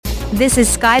This is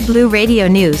Sky Blue Radio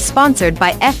News sponsored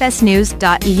by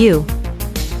fsnews.eu.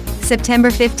 September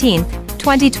 15th,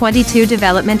 2022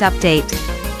 Development Update.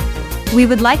 We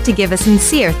would like to give a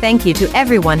sincere thank you to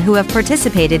everyone who have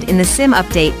participated in the SIM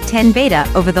Update 10 beta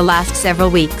over the last several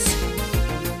weeks.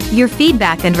 Your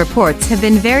feedback and reports have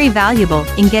been very valuable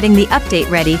in getting the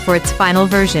update ready for its final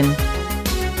version.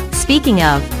 Speaking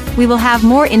of, we will have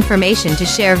more information to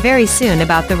share very soon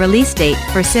about the release date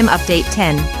for SIM Update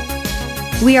 10.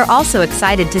 We are also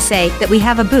excited to say that we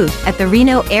have a booth at the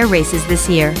Reno Air Races this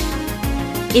year.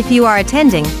 If you are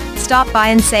attending, stop by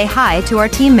and say hi to our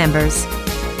team members.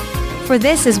 For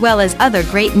this as well as other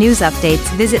great news updates,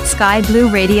 visit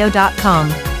skyblueradio.com.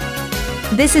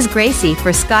 This is Gracie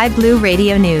for Sky Blue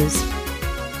Radio News.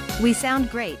 We sound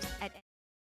great at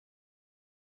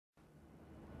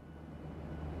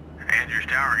Andrews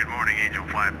Tower, good morning. Angel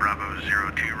Flight Bravo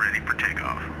 02 ready for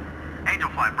takeoff. Angel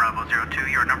Flight Bravo 02,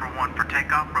 you're number 1 for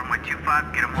takeoff. Runway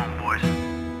 25, get them home, boys.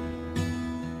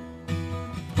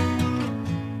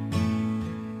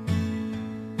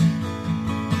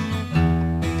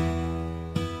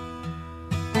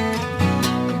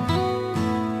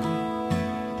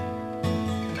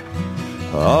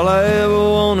 All I ever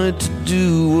wanted to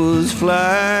do was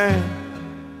fly,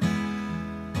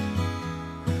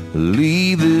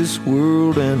 leave this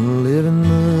world and live in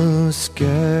the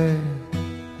sky.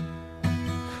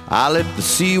 I left the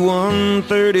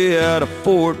C-130 out of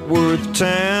Fort Worth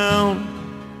town.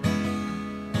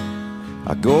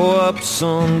 I go up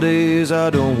some days I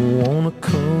don't wanna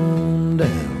come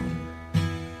down.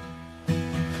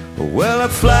 Well, I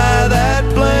fly that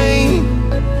plane,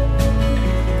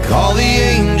 call the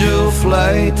Angel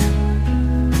Flight.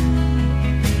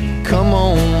 Come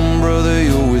on, brother,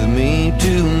 you're with me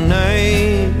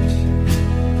tonight.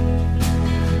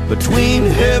 Between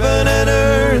heaven and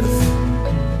earth,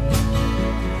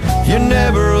 you're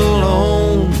never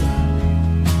alone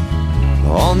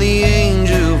on the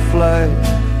Angel Flight.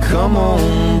 Come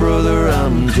on, brother,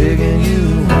 I'm taking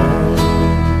you home.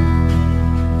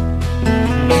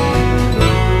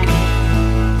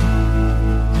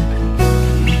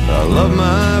 I love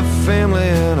my family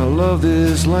and I love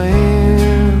this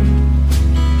land,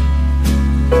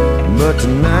 but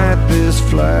tonight this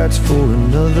flight's for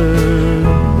another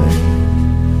man.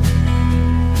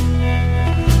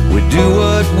 We do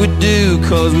what we do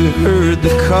 'cause we heard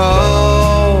the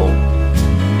call.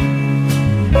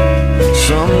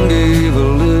 Some gave a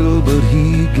little, but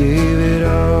he gave it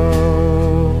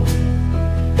all.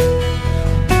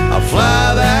 I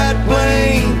fly that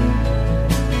plane,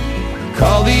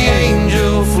 call the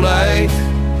Angel Flight.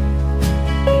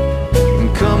 And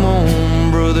come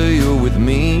on, brother, you're with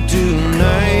me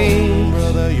tonight.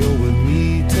 Brother, you're with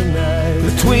me tonight.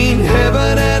 Between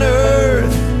heaven and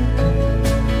earth,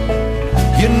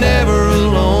 you're never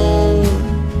alone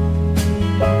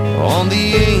on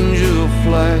the Angel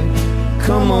Flight.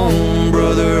 Come on,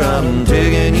 brother, I'm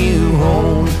taking you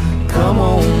home. Come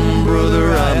on,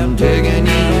 brother, I'm taking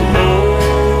you home.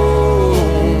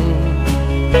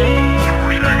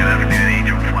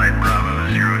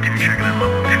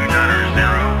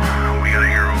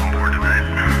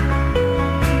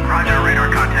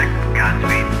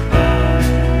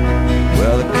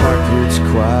 It's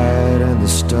quiet and the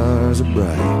stars are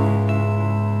bright.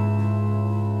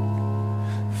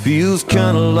 Feels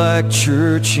kinda like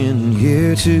church in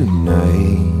here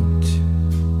tonight.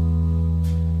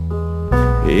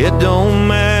 It don't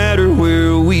matter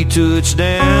where we touch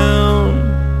down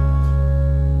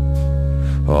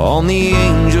on the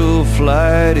Angel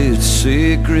Flight, it's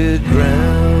sacred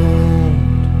ground.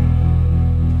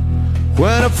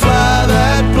 When I fly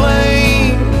that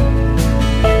plane,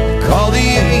 call the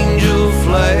Angel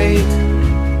Flight.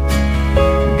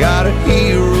 Got a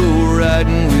hero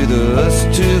riding with us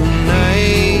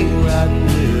tonight. Riding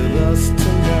with us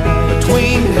tonight.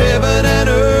 Between heaven and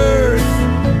earth,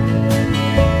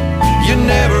 you're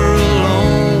never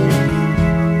alone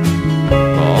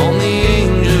on the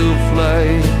Angel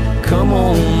Flight. Come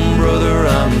on, brother,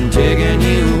 I'm taking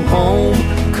you home.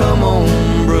 Come on,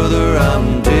 brother,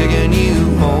 I'm taking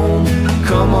you home.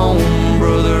 Come on,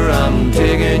 brother, I'm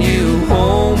taking you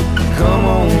home. Come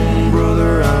on,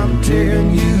 brother, I'm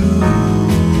taking you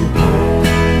home.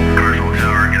 Commercial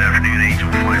Tower, good afternoon. Angel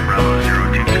Flight Bravo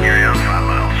 02, security on 5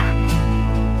 miles.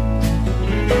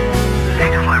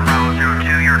 Angel Flight Bravo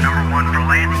 02, you're number 1 for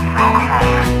landing. Welcome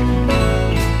home.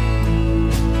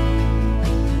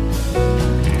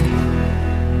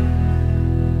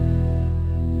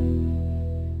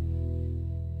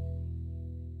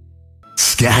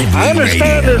 Sky Blue I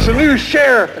understand Radio. there's a new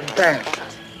sheriff in town.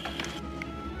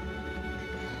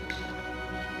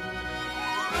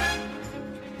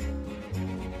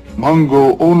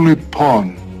 Mongo only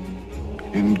pawn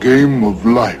in game of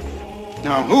life.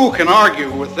 Now, who can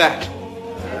argue with that?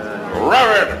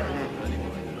 Reverend!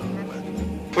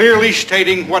 Clearly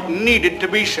stating what needed to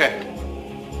be said.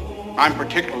 I'm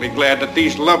particularly glad that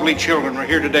these lovely children are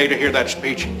here today to hear that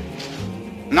speech.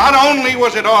 Not only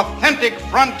was it authentic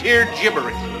frontier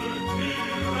gibberish,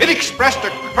 it expressed a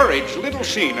courage little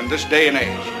seen in this day and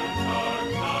age.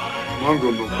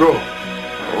 Mongo no go.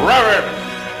 Reverend!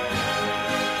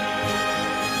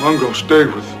 Mongo stay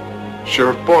with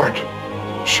Sheriff Bart.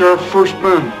 Sheriff first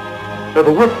man. Had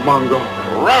a whip Mongo.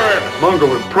 Reverend!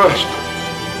 Mongo impressed.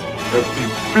 Had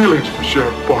deep feelings for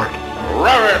Sheriff Bart.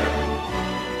 Reverend!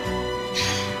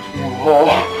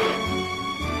 Oh,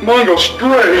 Mongo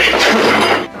stray.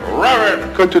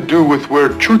 Reverend! Got to do with where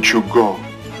Choo-Choo go.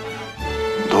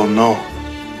 Don't know.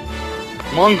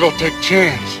 Mongo take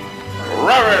chance.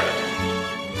 Reverend!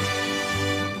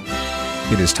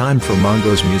 It is time for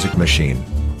Mongo's Music Machine.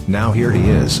 Now here he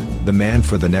is, the man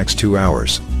for the next 2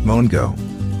 hours, Mongo.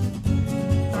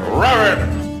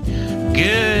 Reverend!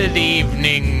 Good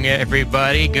evening,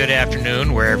 everybody. Good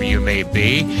afternoon, wherever you may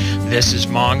be. This is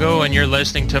Mongo, and you're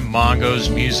listening to Mongo's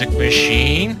Music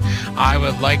Machine. I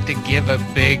would like to give a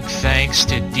big thanks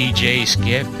to DJ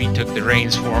Skip. He took the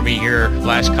reins for me here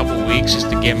last couple weeks just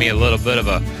to give me a little bit of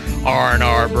a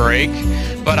R&R break.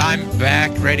 But I'm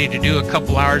back, ready to do a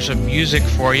couple hours of music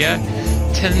for you.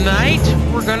 Tonight,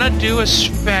 we're going to do a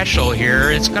special here.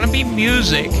 It's going to be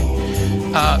music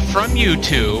from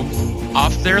YouTube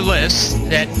off their list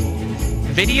that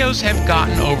videos have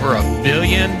gotten over 1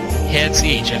 billion hits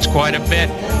each. It's quite a bit.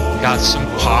 Got some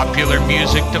popular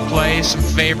music to play, some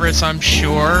favorites, I'm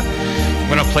sure. I'm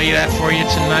going to play that for you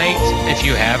tonight. If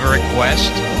you have a request,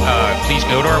 please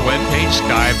go to our webpage,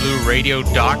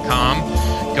 skyblueradio.com.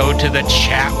 Go to the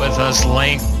chat with us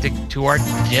link to our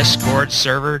Discord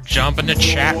server. Jump in the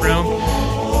chat room.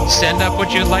 Send up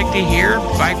what you'd like to hear.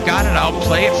 If I've got it, I'll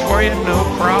play it for you, no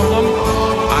problem.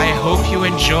 I hope you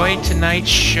enjoyed tonight's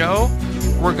show.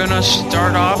 We're going to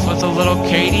start off with a little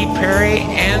Katy Perry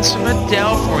and some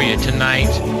Adele for you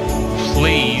tonight.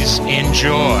 Please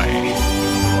enjoy.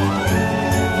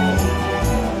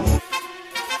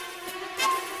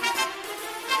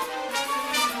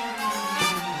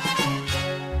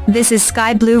 This is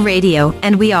Sky Blue Radio,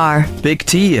 and we are Big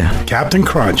T, Captain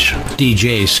Crunch,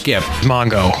 DJ Skip,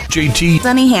 Mongo, JT,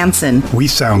 Sunny Hansen. We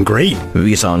sound great.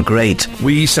 We sound great.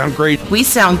 We sound great. We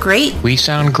sound great. We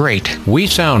sound great. We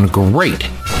sound great.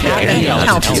 At any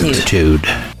altitude.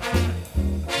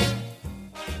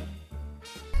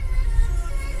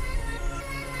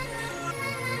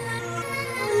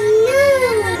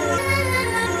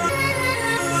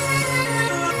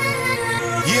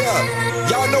 Yeah,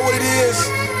 y'all know what it is.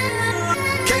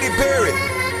 Katy Perry,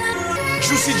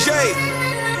 Juicy J.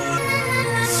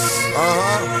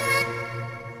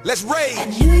 Let's rage. I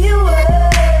knew you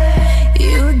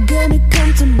were gonna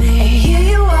come to me. And here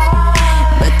you are,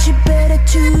 but you better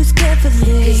choose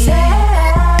carefully. 'Cause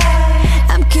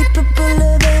I'm capable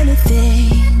of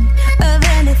anything,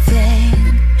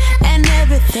 and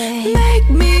everything. Make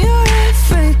me your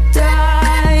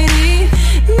Aphrodite,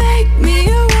 make me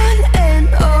your one and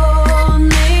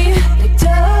only.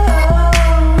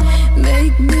 Don't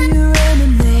make me your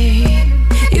enemy,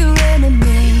 your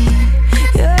enemy,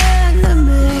 your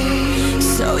enemy.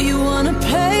 So you wanna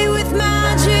play with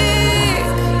magic?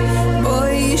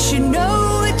 Boy, you should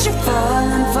know what you're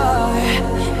falling for.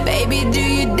 Baby, do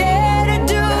you dare to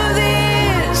do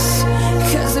this?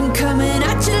 'Cause I'm coming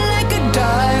at you like a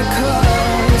dark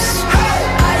horse.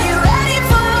 Are you ready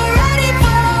for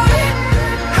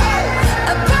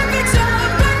a perfect storm,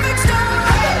 perfect storm?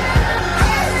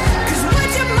 'Cause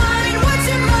what's your mind,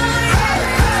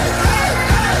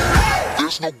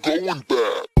 there's no going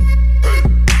back.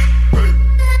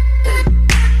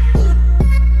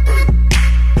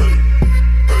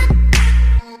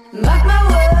 Mark my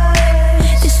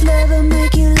words, this love will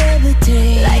make you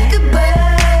levitate like a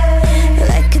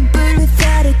bird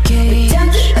without a cage. Down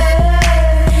to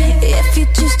earth, if you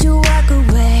choose to walk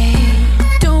away,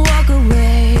 don't walk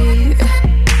away.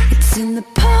 It's in the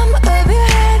palm of your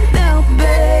hand now,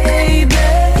 baby.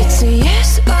 It's a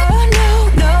yes or no,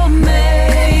 no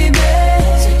maybe.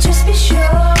 So just be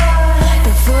sure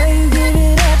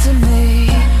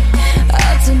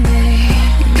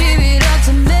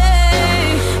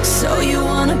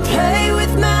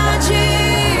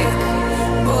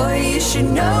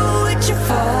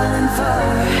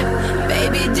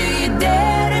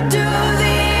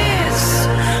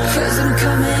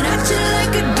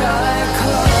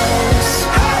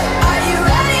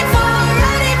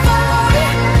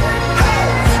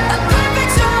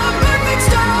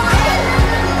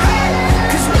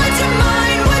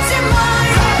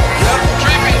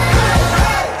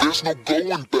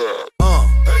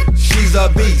she's a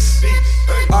beast.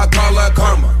 I call her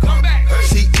karma.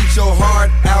 She eats your heart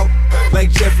out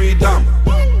like Jeffrey Dahmer.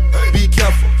 Be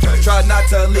careful, try not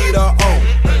to lead her on.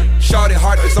 Shorty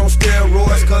heart is on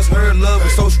steroids, cause her love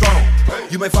is so strong.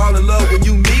 You may fall in love when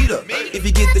you meet her. If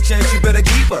you get the chance, you better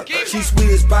keep her. She's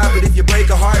sweet as pie, but if you break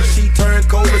her heart, she turns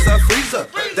cold as a freezer.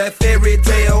 That fairy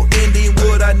tale ending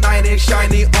with a knight in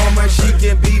shiny armor. She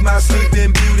can be my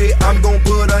sleeping beauty, I'm gon'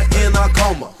 put her in a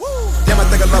coma. Damn, I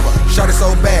think I love her, shorty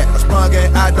so bad, I sprung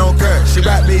and I don't care. She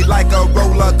wrapped me like a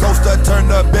roller coaster, turned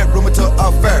the bedroom into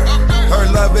a fair. Her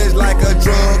love is like a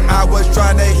drug, I was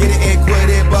trying to hit it and quit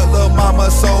it, but lil' mama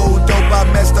so dope, I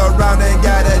messed around and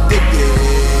got addicted.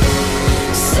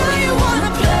 So you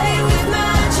wanna play with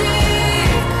magic?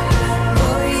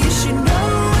 Boy, you should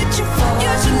know what you're for.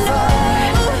 You should know.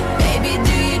 Baby,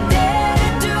 do you dare to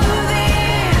do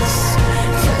this?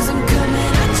 'Cause I'm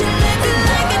coming at you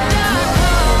like a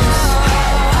dose.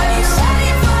 Are you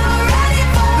ready for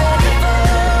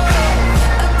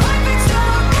a perfect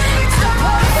storm? A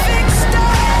perfect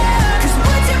storm. 'Cause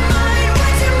what's your mind?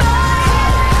 What's your mind?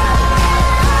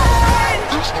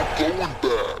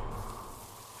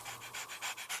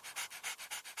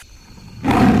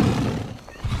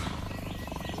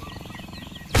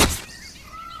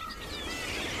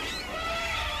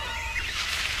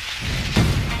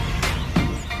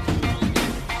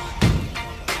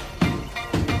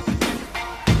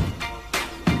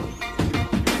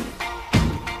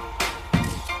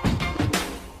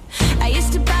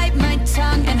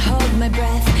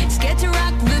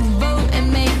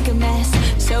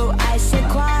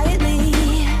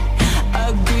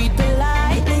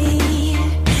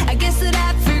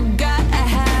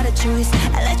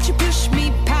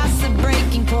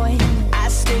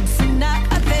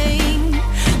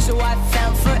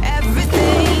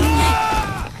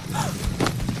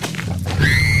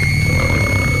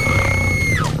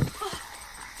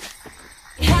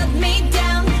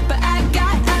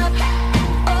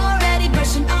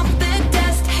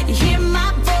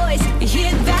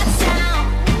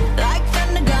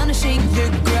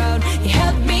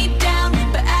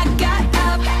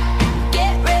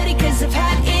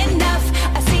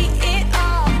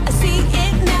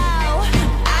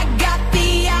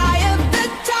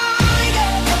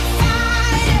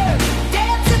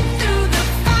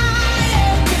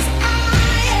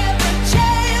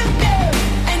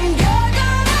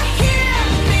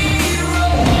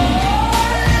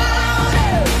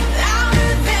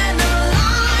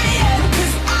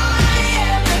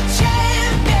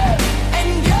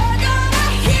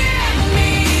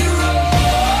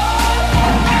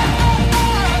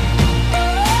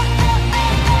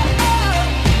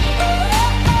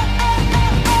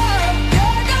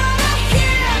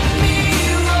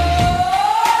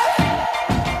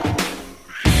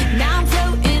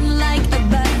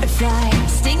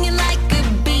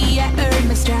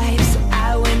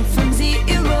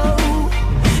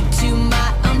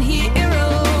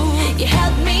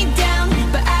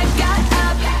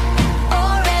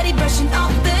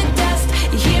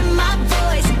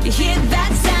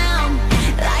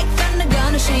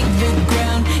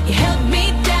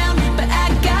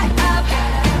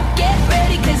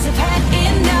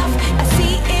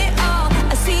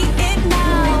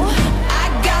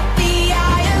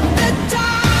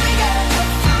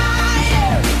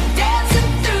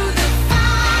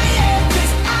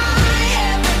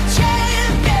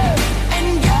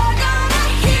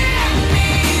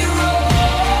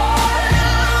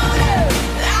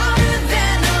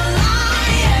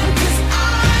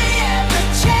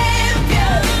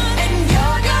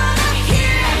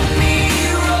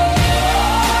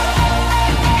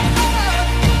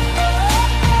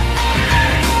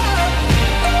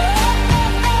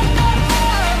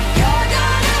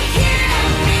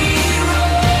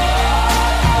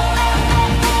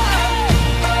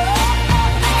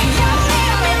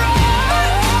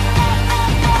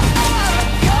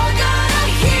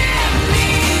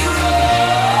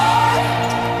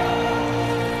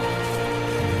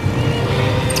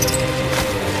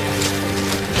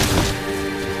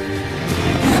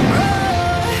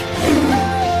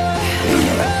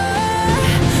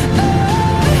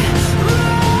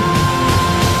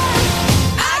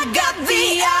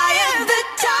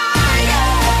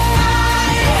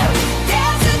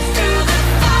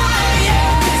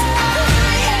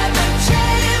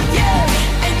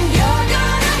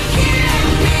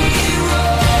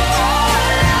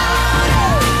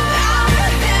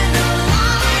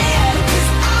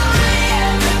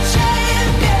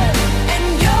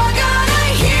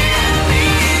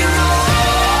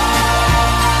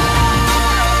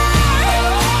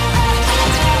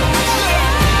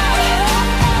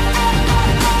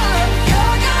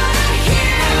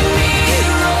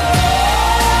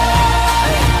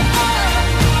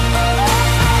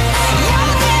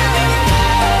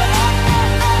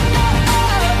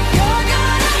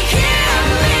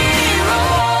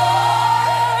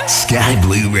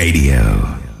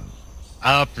 Radio.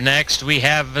 Up next, we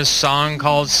have a song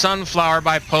called Sunflower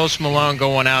by Post Malone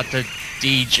going out to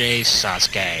DJ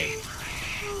Sasuke.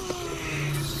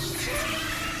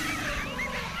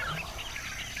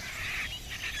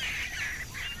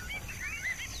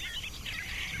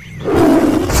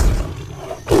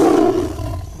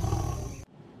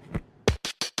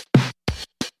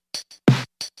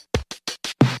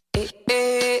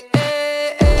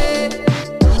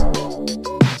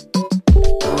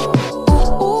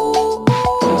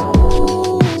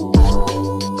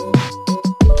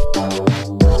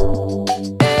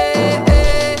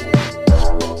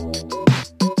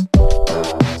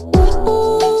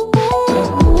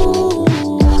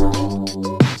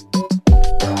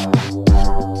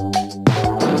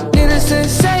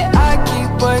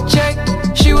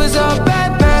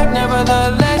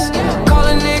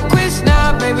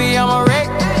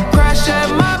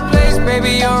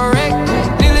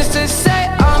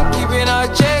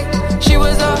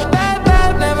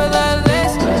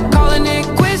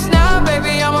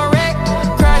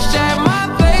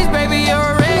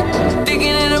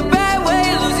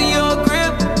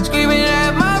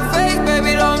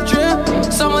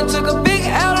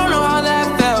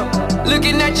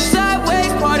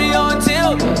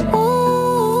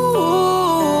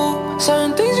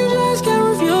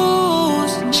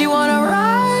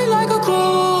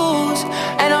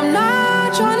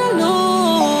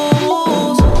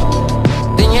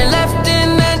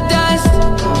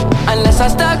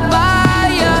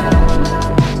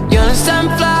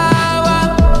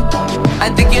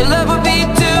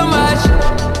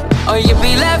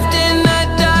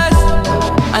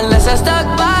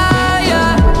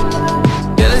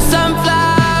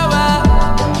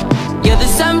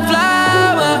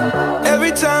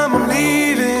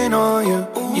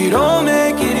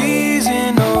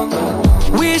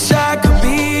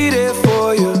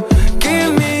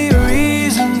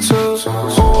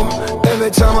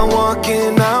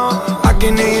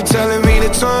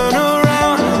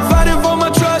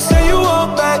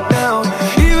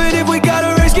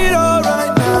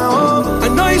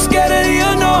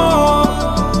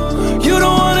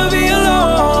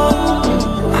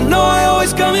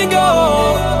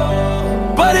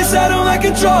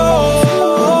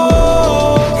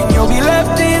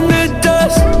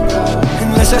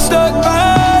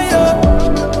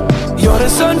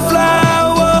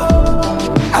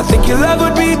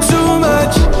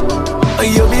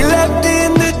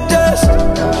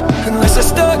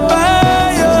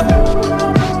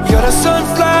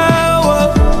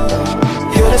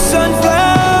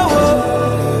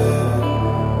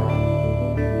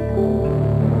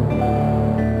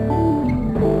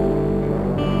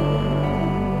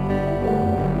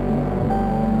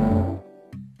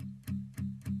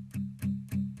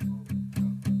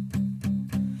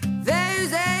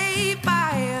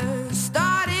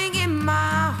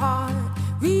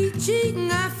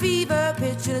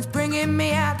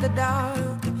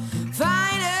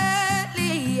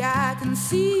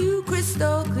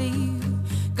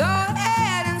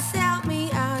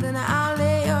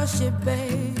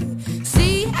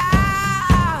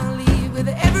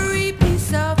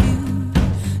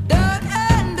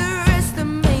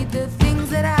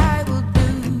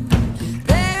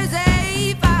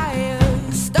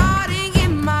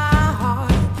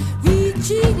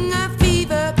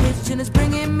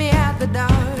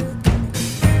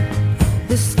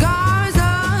 The scars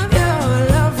of your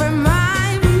love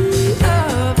remind me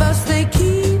of us. They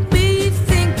keep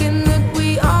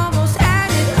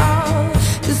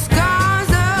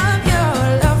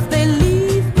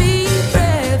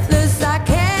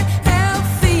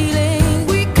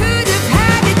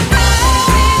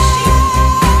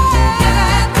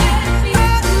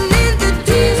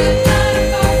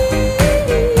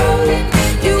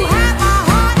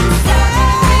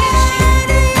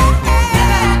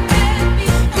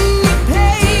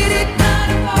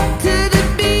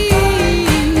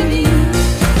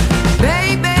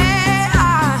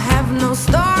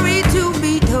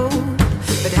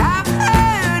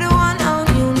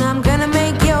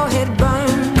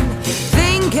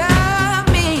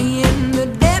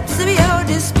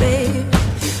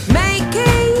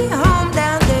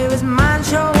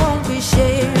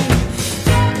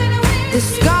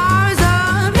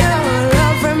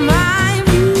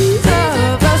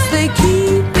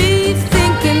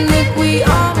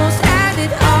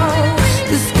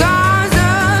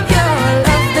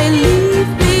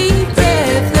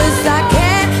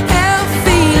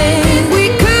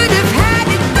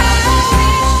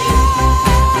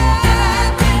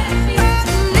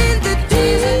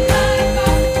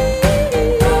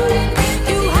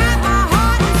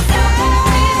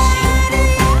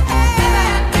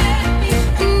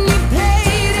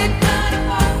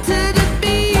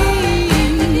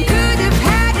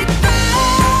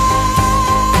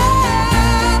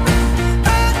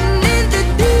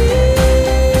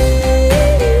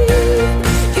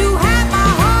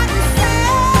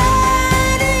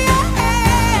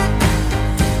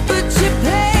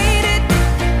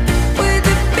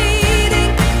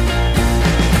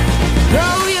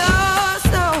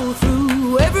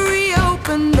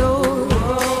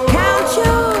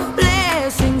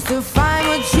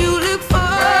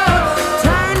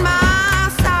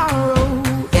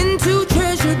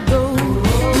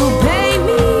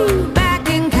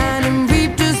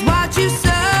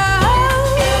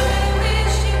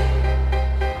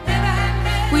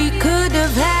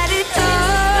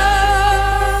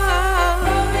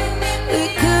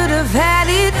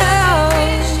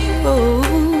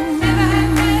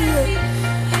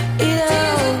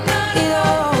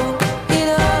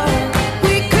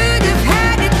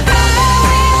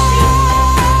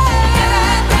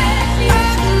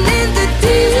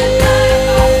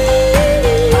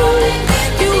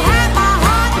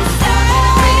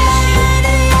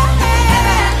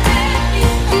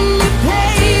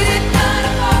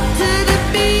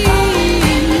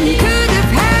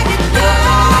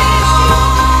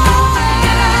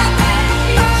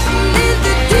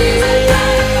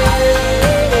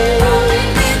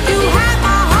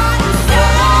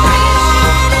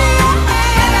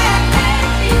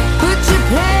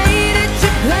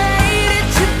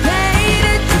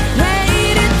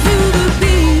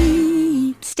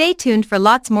tuned for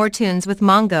lots more tunes with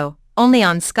Mongo, only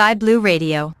on Sky Blue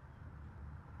Radio.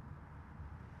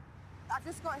 I've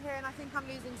just got here and I think I'm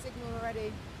losing signal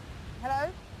already.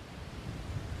 Hello?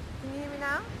 Can you hear me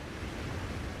now?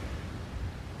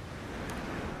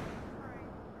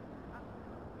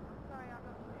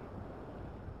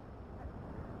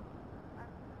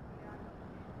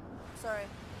 Sorry.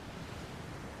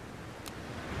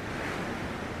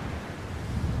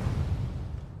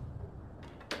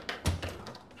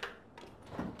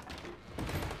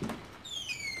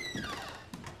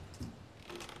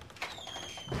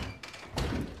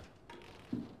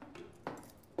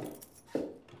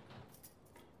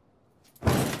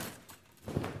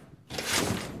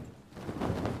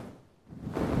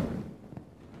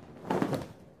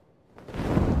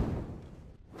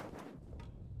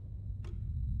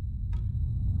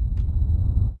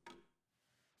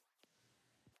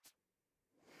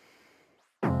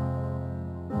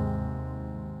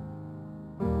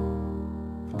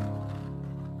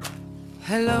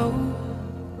 Hello,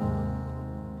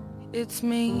 it's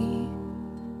me.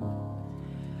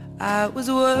 I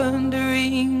was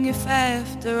wondering if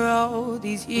after all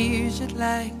these years you'd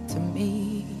like to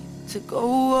meet, to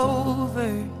go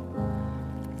over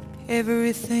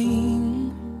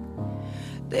everything.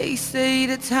 They say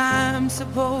the time's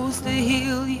supposed to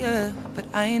heal ya, but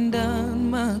I ain't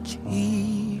done much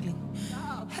healing.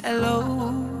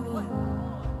 Hello,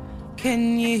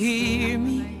 can you hear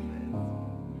me?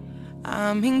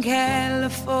 I'm in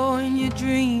California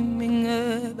dreaming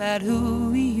about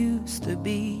who we used to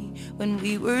be when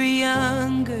we were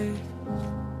younger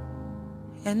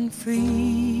and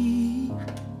free.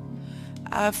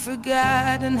 I've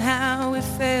forgotten how it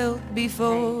felt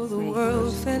before the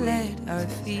world fell at our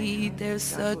feet. There's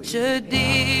such a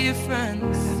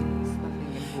difference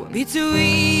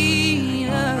between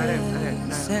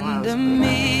us and a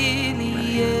million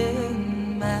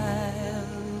miles.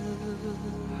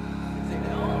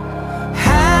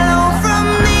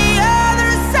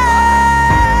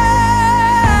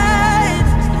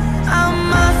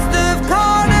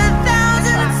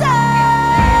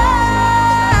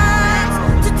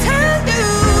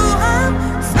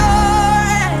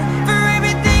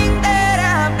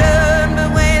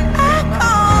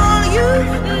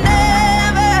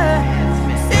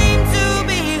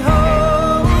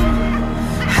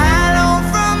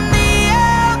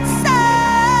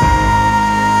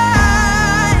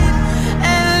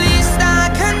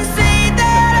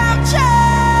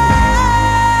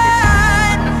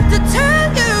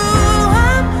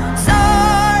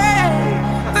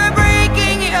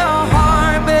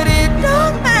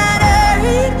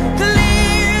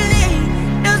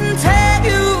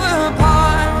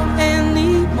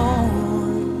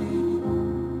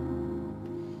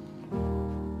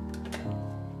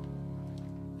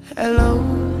 Hello,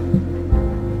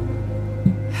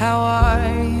 how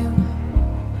are you?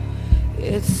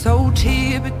 It's so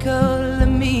typical of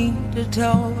me to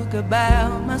talk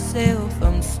about myself.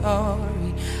 I'm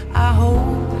sorry. I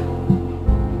hope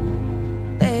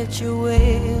that you're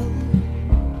well.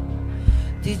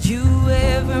 Did you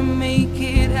ever make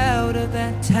it out of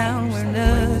that town where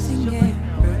nothing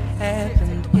ever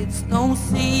happened? It's no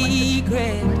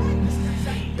secret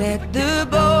that the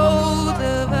both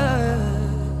of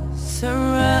us are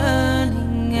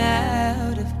running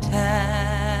out of time.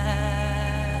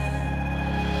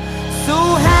 So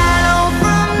hello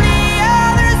from the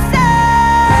other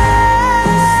side.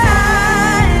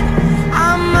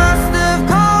 I must have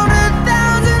called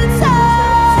 1,000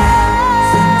 times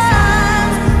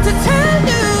to tell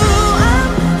you I'm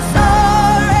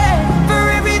sorry for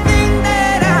everything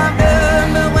that I've done.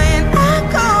 But when I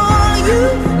call, you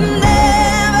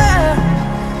never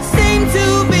seem to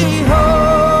be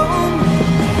home.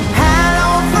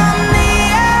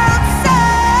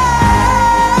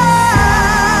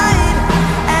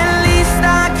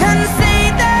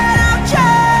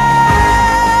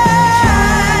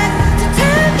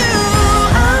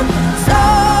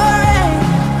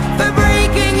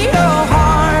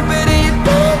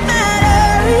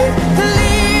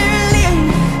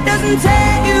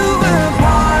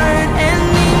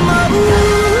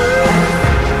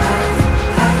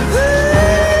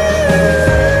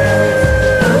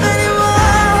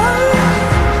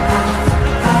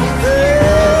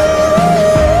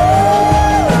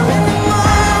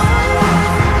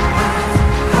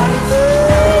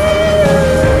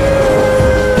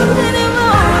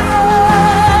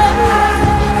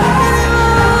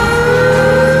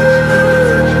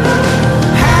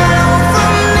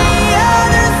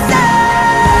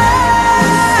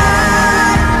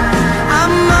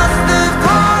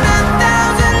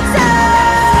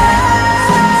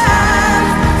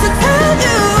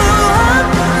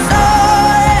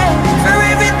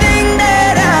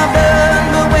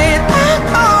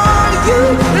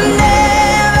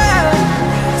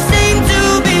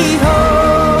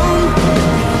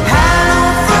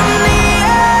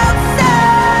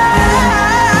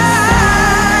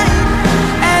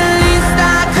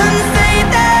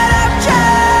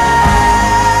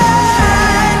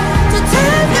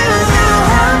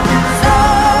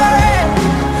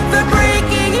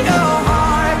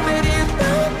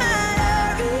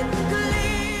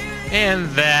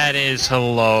 is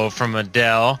Hello from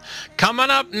Adele. Coming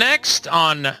up next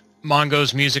on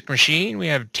Mongo's Music Machine, we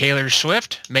have Taylor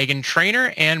Swift, Meghan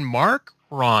Trainor, and Mark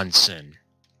Ronson.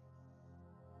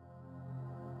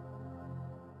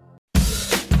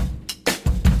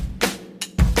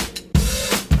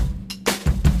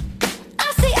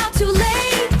 I say I'm too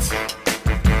late.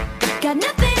 Got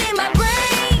nothing in my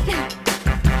brain.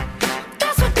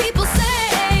 That's what people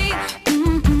say.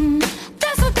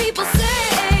 That's what people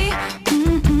say.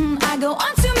 I go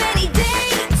on too many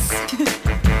dates,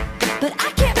 but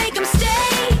I can't make them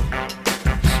stay.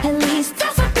 At least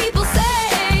that's what people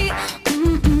say.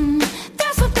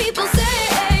 That's what people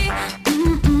say.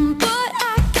 But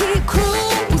I keep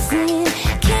cruising.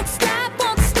 Can't stop,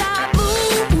 won't stop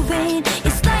moving.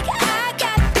 It's like I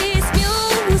got this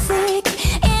music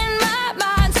in my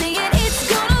mind saying it's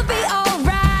gonna be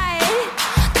alright.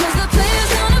 'Cause the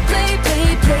player's gonna play,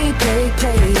 play, play, play,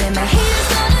 play. And the haters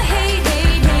gonna hate,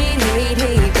 hate, hate, hate,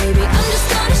 hate, baby. I'm just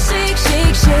gonna shake,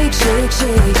 shake, shake, shake,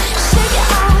 shake. Shake it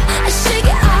off, shake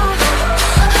it off.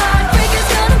 Heartbreaker's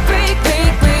gonna break,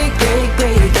 break, break, break,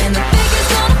 break. And the faker's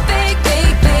gonna fake,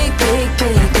 fake, fake, fake,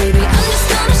 fake, baby. I'm just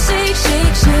gonna shake,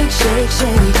 shake, shake, shake,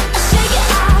 shake. Shake it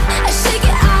off, shake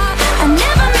it off. I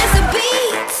never miss a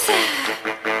beat.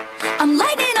 I'm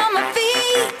lightning on my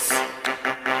feet.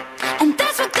 And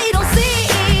that's what they don't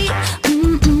see.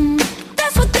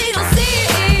 That's what they don't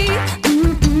see.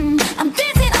 I'm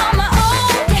dancing on my own.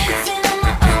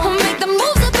 I'll make the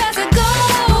moves up as I go.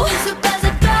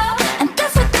 And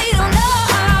that's what they don't know.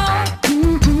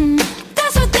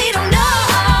 That's what they don't know.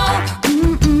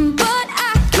 But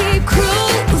I keep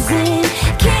cruising.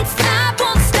 Can't stop,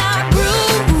 won't stop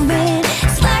grooving.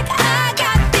 It's like I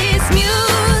got this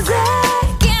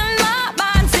music in my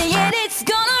mind saying it's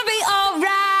gonna be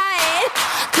alright.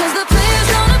 'Cause the player's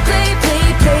gonna play, play,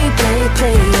 play, play,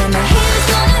 play. And the haters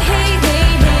gonna hate,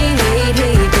 hate, hate, hate,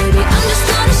 hate, baby. I'm just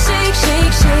gonna shake,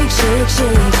 shake, shake, shake,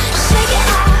 shake. Shake it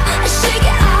off, shake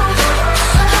it off.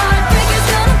 Heartbreaker's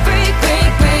gonna break,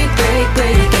 break, break, break,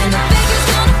 break. And the faker's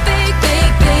gonna fake,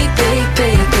 fake, fake, fake,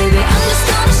 fake, baby. I'm just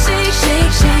gonna shake,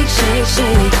 shake, shake, shake,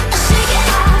 shake. Shake it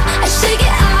off, shake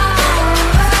it off.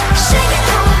 Shake it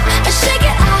off, shake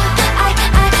it off.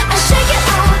 I shake it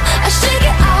off, shake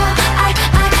it off. I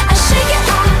shake it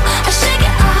off, shake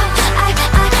it off.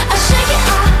 I shake it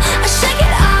off, shake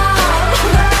it off.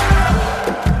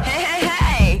 Hey, hey,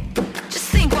 hey. Just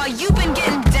think, while you've been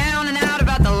getting down and out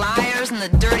about the liars and the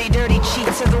dirty, dirty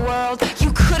cheats of the world,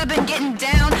 you could have been getting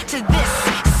down to this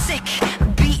sick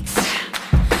beat.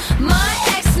 My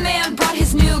ex-man brought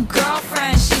his new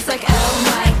girlfriend. She's like, oh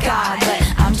my god, but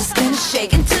I'm just gonna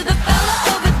shake into the fella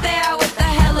over there with the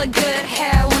hella good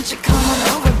hair. Won't you come on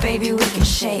over, baby? We can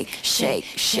shake, shake,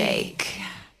 shake.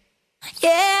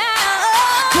 Yeah.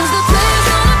 'Cause the player's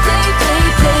gonna play, play,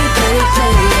 play, play,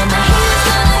 play. And the haters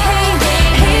gonna hate,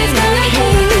 hate, hate,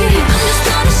 hate, hate. I'm just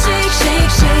gonna shake,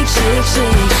 shake, shake, shake,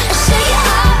 shake. Shake it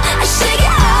off, shake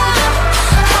it off.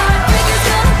 Heartbreaker's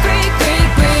gonna break, break,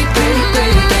 break, break,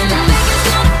 break. And the faker's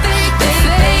gonna fake, fake,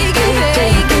 fake, fake,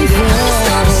 fake, baby. I'm just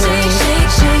gonna shake,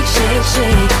 shake, shake, shake,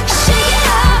 shake. Shake it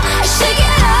off, shake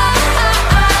it off.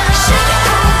 Shake it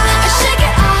off, shake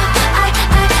it off.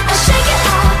 I shake it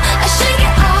off, shake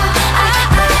it off.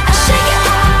 I shake it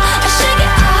off, shake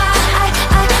it off. I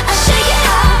shake it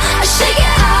off, shake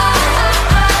it off.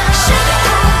 Shake it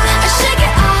off, shake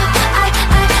it off. I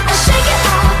shake it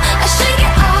off, shake it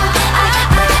off. I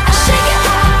shake it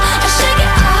off, shake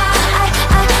it off.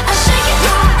 I shake it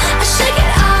off, shake it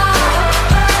off.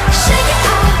 Shake it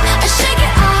off, shake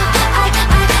it off.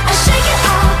 I shake it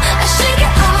off, shake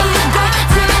it off. You got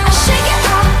to shake it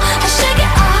off, shake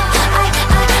it off.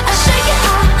 I shake it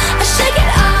off, shake it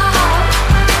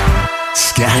off.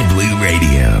 Sky Blue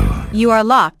Radio. You are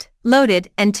locked, loaded,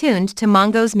 and tuned to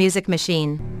Mongo's Music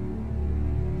Machine.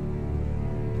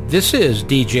 This is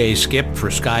DJ Skip for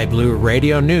Sky Blue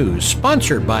Radio News,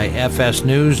 sponsored by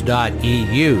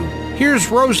fsnews.eu. Here's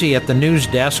Rosie at the news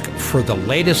desk for the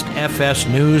latest FS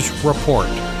News report.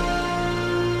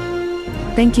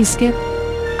 Thank you, Skip.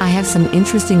 I have some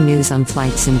interesting news on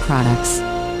flight sim products.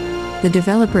 The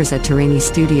developers at Terrainy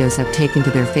Studios have taken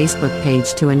to their Facebook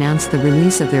page to announce the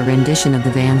release of their rendition of the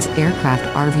Vans aircraft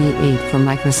RV-8 for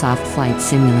Microsoft Flight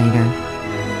Simulator.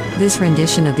 This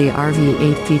rendition of the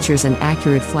RV-8 features an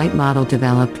accurate flight model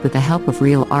developed with the help of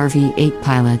real RV-8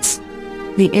 pilots.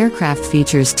 The aircraft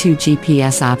features 2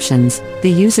 GPS options. The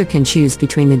user can choose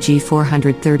between the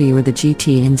G430 or the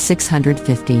GTN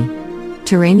 650.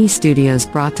 Terrainy Studios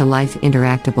brought to life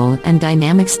interactable and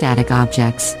dynamic static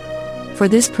objects. For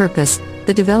this purpose,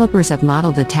 the developers have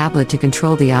modeled a tablet to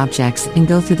control the objects and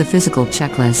go through the physical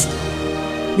checklist.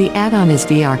 The add-on is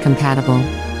VR compatible.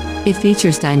 It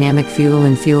features dynamic fuel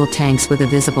and fuel tanks with a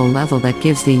visible level that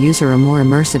gives the user a more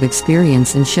immersive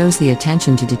experience and shows the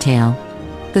attention to detail.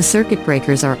 The circuit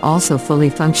breakers are also fully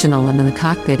functional and the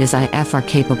cockpit is IFR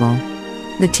capable.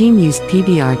 The team used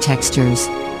PBR textures.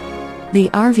 The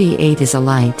RV-8 is a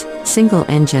light,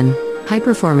 single-engine,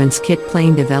 high-performance kit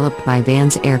plane developed by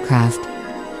Vans Aircraft.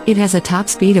 It has a top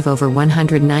speed of over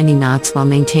 190 knots while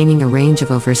maintaining a range of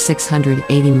over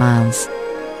 680 miles.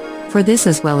 For this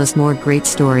as well as more great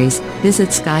stories, visit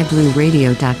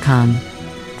skyblueradio.com.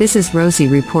 This is Rosie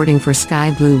reporting for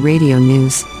Sky Blue Radio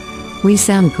News. We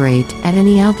sound great at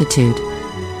any altitude.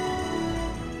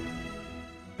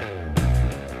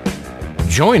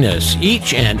 Join us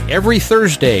each and every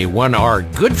Thursday when our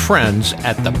good friends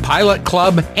at the Pilot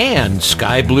Club and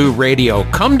Sky Blue Radio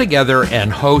come together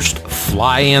and host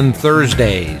Fly-In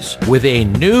Thursdays. With a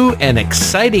new and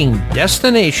exciting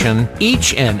destination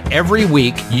each and every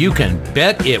week, you can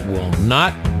bet it will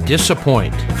not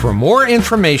disappoint. For more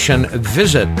information,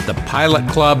 visit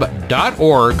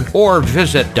thepilotclub.org or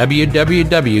visit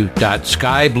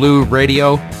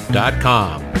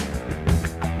www.skyblueradio.com.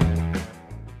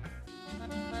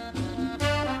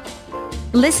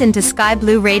 Listen to Sky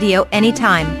Blue Radio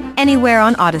anytime, anywhere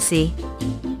on Odyssey.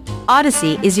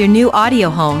 Odyssey is your new audio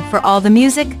home for all the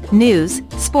music, news,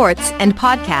 sports, and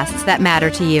podcasts that matter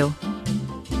to you.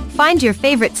 Find your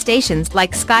favorite stations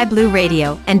like Sky Blue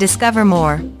Radio and discover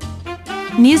more.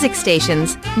 Music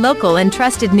stations, local and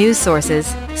trusted news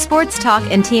sources, sports talk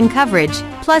and team coverage,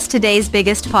 plus today's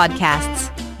biggest podcasts.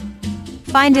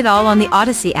 Find it all on the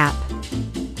Odyssey app.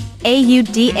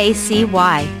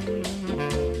 AUDACY.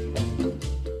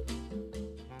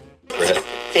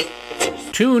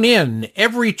 Tune in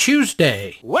every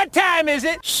Tuesday. What time is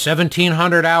it?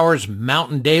 1700 hours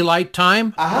Mountain Daylight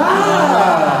Time.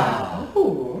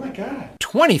 Oh my God.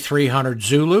 2300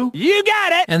 Zulu. You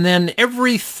got it. And then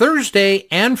every Thursday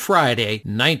and Friday,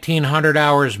 1900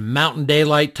 hours Mountain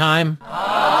Daylight Time.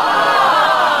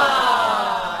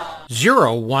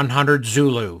 0100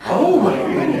 Zulu. Oh my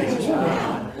goodness.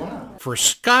 For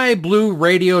Sky Blue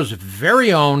Radio's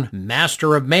very own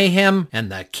Master of Mayhem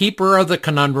and the Keeper of the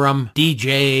Conundrum,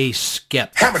 DJ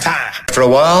Skip. Hammer time. For a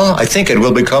while, I think it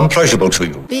will become pleasurable to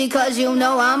you. Because you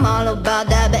know I'm all about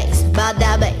that bass,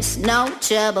 no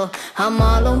trouble. I'm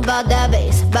all about that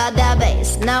bass,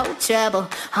 no trouble.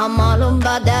 I'm all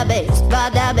about that bass,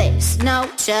 no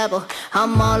trouble.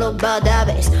 I'm all about that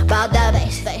bass,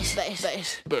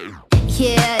 bass.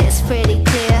 Yeah, it's pretty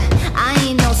clear. I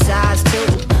ain't no size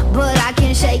 2, but I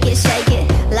can shake it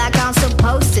like I'm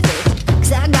supposed to do.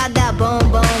 Cause I got that boom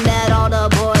boom that all the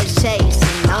boys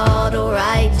chasing. All the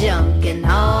right junk in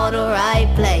all the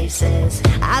right places.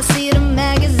 I see the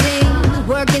magazines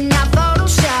working out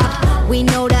Photoshop. We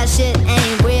know that shit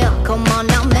ain't real. Come on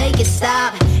now, make it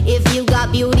stop. If you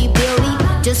got beauty,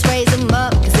 just raise them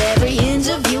up. Cause every inch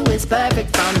of you is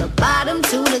perfect from the bottom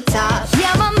to the top.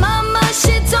 Yeah, my mama,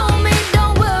 she told me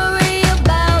don't worry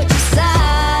about your size.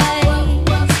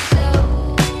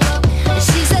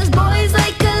 She says boys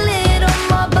like a little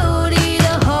more booty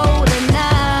to hold at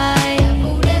night.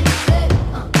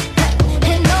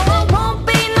 And no, I won't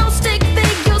be no stick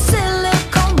figure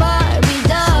silicone Barbie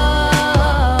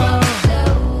doll.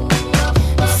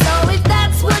 So if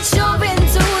that's what you're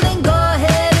into, then go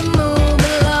ahead and move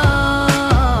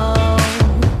along.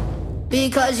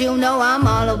 Because you know I'm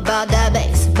all about that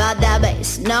bass,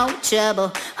 no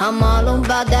trouble. I'm all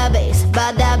about that bass,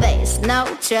 no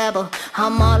trouble.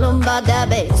 I'm all about that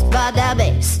bass,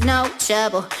 no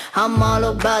trouble. I'm all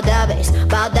about that bass,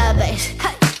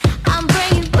 Hey, I'm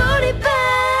bringing booty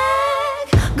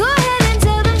back. Go ahead and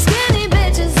tell them skinny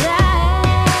bitches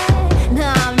that. No,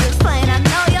 I'm just playing. I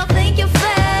know y'all think you're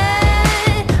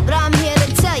fat, but I'm here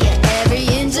to tell you every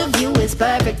inch of you is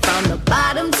perfect from the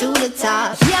bottom to the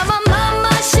top. Yeah, my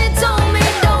mama, she told me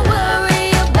don't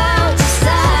worry about your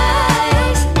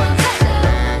size.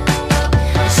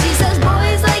 She says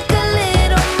boys like a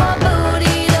little more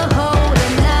booty to hold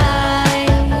at night.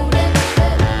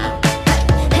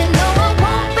 And no, I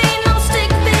won't be no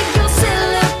stick figure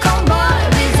silicone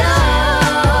Barbie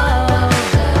doll.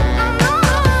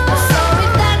 So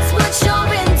if that's what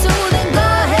you're into, then go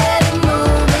ahead and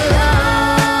move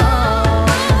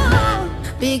along.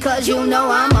 Because you know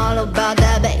I'm all about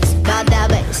that bass,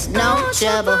 no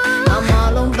trouble. I'm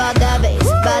all about that bass,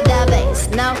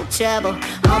 no trouble.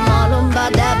 I'm all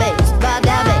about that bass,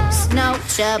 no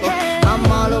trouble.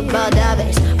 I'm all about that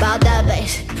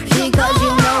bass, because you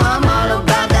know I'm all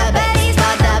about that bass,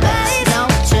 no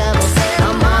trouble.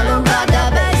 I'm all about that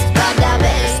bass,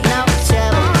 no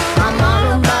trouble. I'm all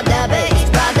about that bass,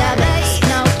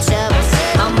 no trouble.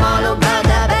 I'm all about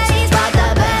that bass.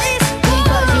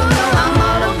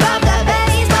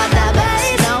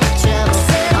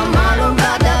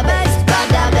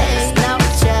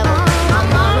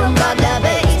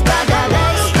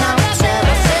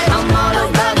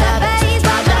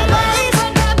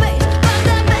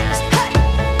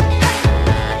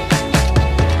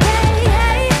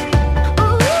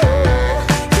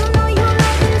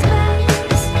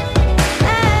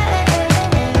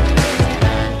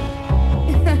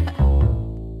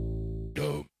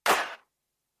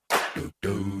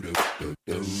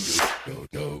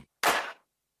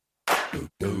 This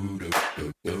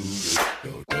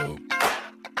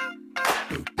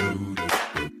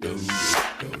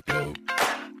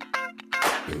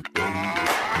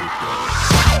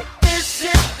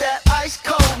hit that ice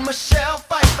cold Michelle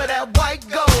fight for that white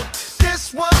gold.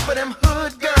 This one for them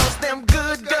hood girls, them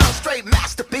good girls, straight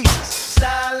masterpieces.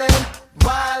 Stylin',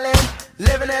 wildin',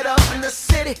 living it up in the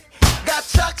city. Got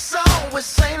Chuck's on with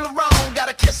Saint Laurent.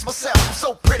 Gotta kiss myself, I'm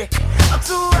so pretty. I'm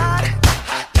too hot.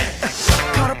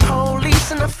 Call the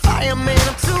police and the fireman.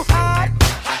 I'm too hot.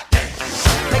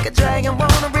 Make a dragon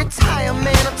wanna retire,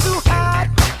 man. I'm too hot.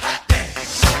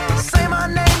 Say my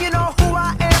name, you know who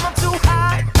I am. I'm too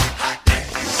hot.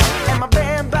 And my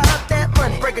band bought that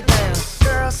money. Break it down.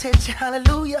 Girls hit you,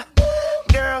 hallelujah.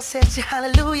 Girls hit you,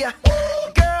 hallelujah.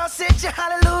 Girls hit you,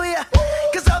 hallelujah.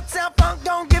 Cause Uptown Funk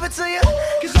don't give it to you.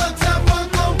 Cause Uptown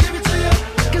Funk don't give it to you.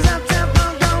 Cause Uptown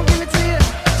Funk don't give it to you.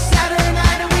 Saturday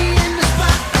night and we in the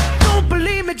spot. Don't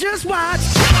believe me, just watch.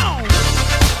 Come on.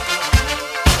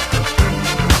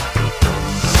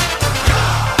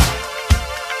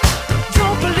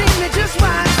 Don't believe me, just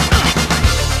watch.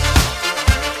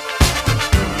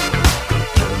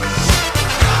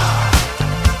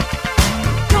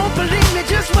 Don't believe me,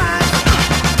 just watch.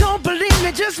 Don't believe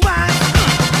me, just watch.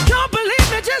 Don't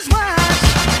believe me, just watch.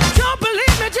 Don't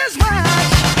believe me, just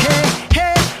watch. Hey,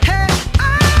 hey, hey,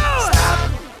 oh! Stop.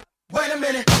 Wait a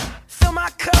minute. Fill my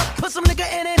cup, put some nigga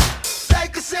in it.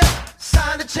 Take a sip,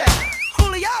 sign the check.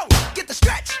 Julio, get the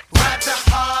stretch. Right to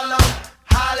Harlem,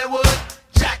 Hollywood,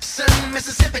 Jackson,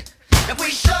 Mississippi. If we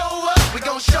show up, we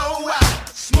gon' show out.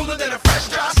 Smoother than a fresh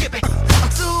drop. Skip it. I'm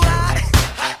too hot.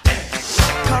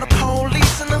 Call the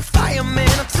police and the fireman.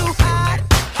 I'm too hot.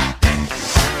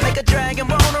 Make a dragon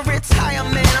wanna retire,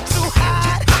 man. I'm too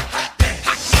hot.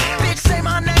 Bitch, say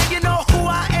my name, you know who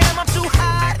I am. I'm too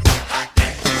hot.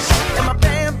 And my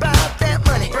band bought that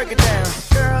money. Break it down.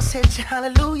 Girls hit you,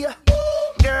 hallelujah.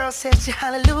 Girls hit you,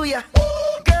 hallelujah.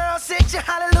 Girls hit you,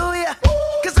 hallelujah.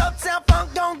 Cause Uptown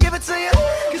Funk don't give it to you.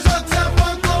 Cause Uptown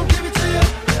Funk don't give it to you.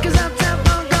 Cause Uptown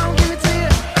Funk don't give it to you.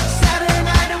 Saturday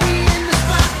night and we in the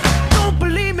spot. Don't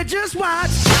believe me, just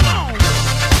watch. Come on.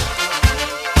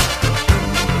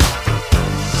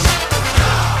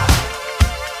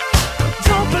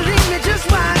 Don't believe me, just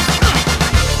watch.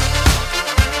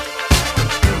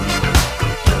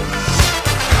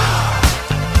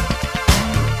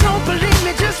 Don't believe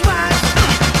me, just watch.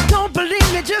 Don't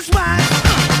believe me, just watch.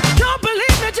 Don't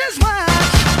believe me, just watch.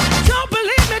 Don't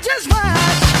believe me, just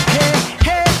watch. Hey,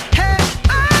 hey, hey,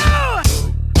 oh!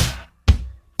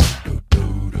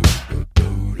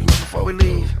 Before we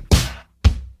leave,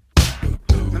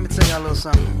 let me tell y'all a little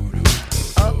something.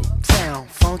 Uptown,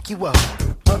 funk you up.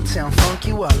 Uptown, funk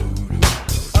you up.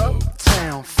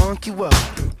 Uptown, funk you up.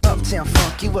 Uptown,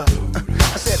 funk you up.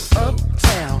 I said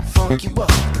uptown, funk you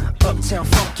up. Uptown,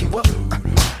 funk you up.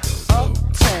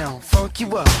 Uptown, funk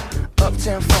you up.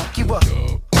 Uptown, funk you up.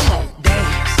 Come on,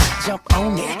 dance, jump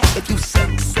on it. If you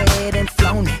sexed and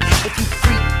flown it. If you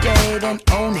freaked dead and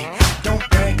own it. Don't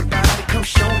brag about it, come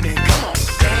show me. Come on,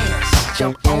 dance,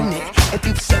 jump on it. If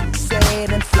you sexed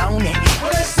and flown it.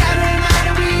 Well, it's Saturday night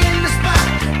and we in the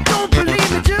spot. Don't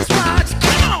believe it, just watch.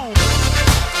 Come on.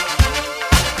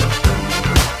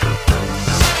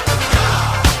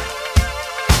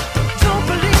 Don't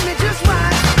believe me, just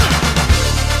watch.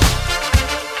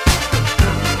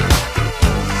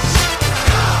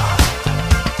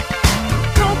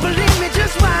 Don't believe me,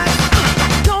 just watch.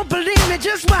 Don't believe me,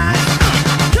 just watch.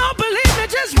 Don't believe me,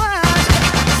 just watch.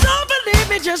 Don't believe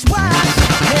me, just watch.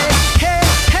 Hey, hey,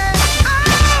 hey,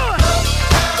 oh!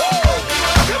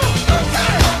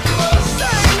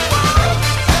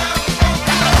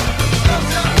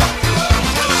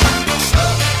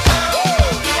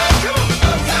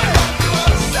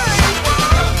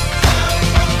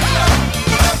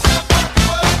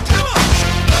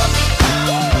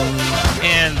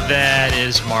 And that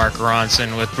is Mark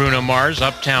Ronson with Bruno Mars,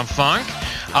 Uptown Funk.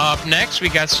 Up next, we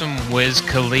got some Wiz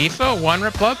Khalifa, One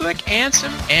Republic, and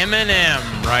some Eminem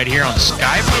right here on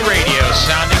Sky Blue Radio,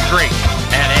 sounding great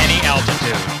at any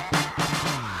altitude.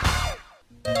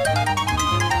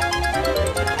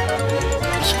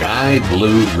 Sky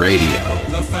Blue Radio.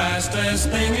 The fastest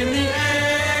thing in the air.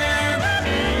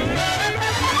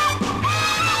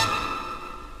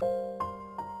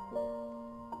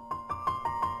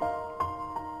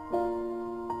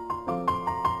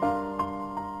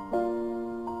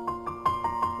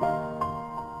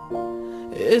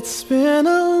 It's been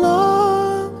a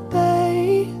long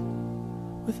day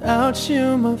without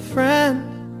you, my friend,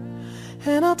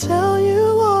 and I'll tell you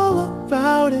all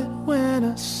about it when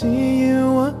I see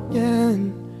you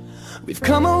again. We've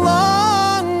come a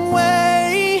long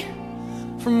way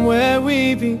from where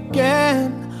we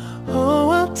began. Oh,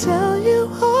 I'll tell you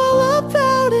all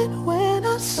about it when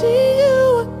I see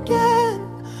you again.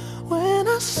 When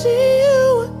I see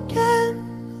you again.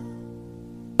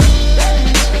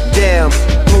 Damn,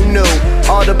 who knew?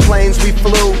 All the planes we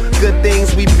flew, good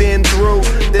things we've been through.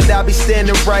 That I'll be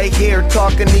standing right here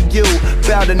talking to you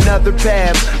about another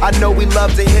path. I know we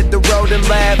love to hit the road and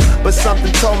laugh, but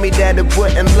something told me that it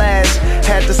wouldn't last.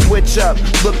 Had to switch up,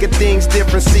 look at things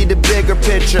different, see the bigger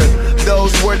picture.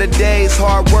 Those were the days,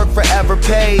 hard work forever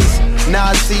pays. Now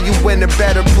I see you in a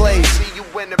better place.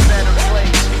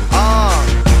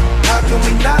 How can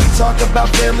we not talk about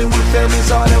family when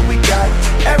family's all that we got?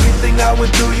 Everything I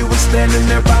would do, you were standing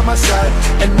there by my side.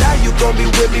 And now you gon' be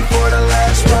with me for the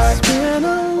last ride. It's been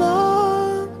a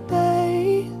long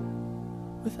day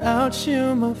without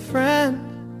you, my friend.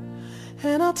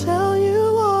 And I'll tell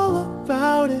you all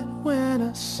about it when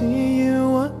I see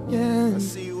you again.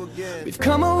 We've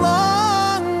come a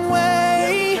long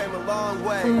way,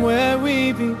 from where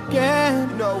we began.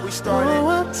 You know we started. Oh,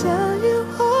 I'll tell you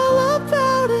all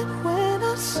about it when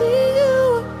I see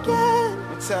you again.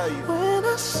 I'll tell you. When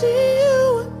I see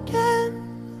you again.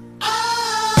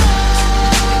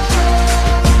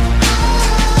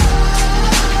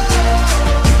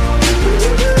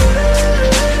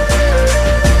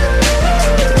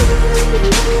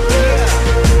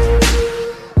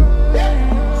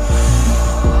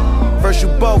 First you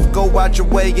both go out your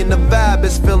way and the vibe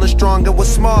is feeling strong. And what's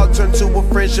small turn to a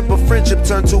friendship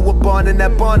turn to a bond. And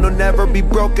that bond will never be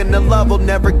broken, the love will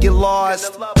never get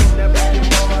lost.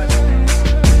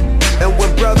 And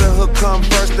when brotherhood come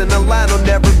first, then the line will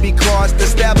never be crossed.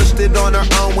 Established it on our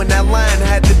own when that line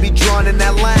had to be drawn. And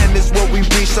that line is what we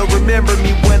reach, so remember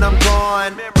me when I'm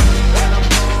gone.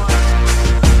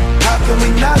 How can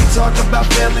we not talk about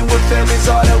family when family's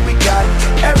all that we got?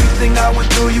 Everything I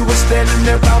went through, you were standing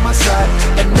there by my side.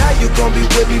 And now you gon' be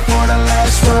with me for the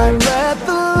last ride. Let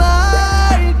the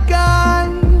light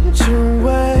guide your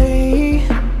way.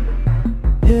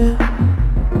 Yeah.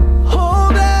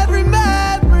 Hold every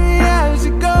memory as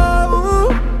you go,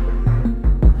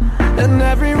 and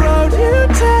every road you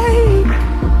take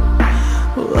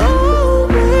will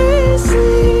always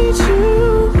lead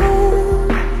you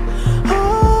home.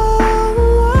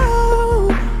 Oh,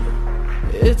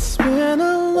 it's been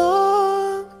a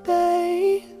long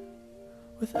day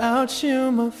without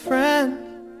you, my friend.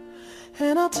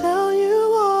 And I'll tell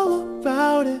you all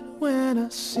about it when I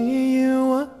see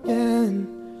you again.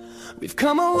 We've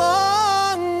come a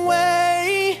long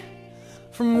way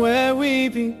from where we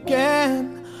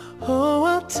began. Oh,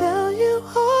 I'll tell you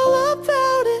all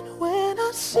about it when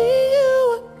I see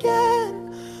you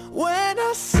again. When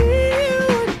I see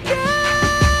you again.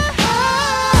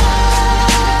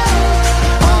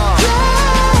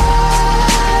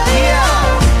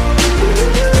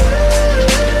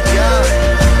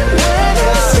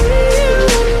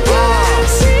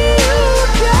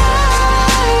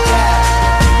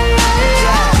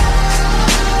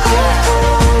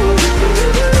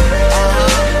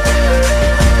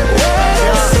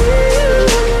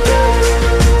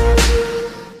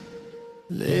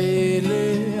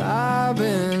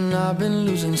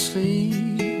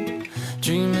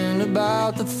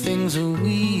 About the things that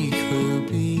we could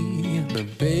be.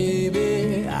 But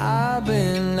baby, I've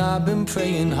been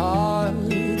praying hard.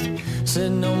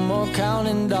 Said no more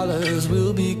counting dollars,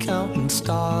 we'll be counting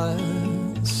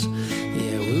stars.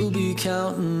 Yeah, we'll be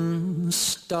counting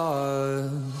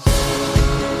stars.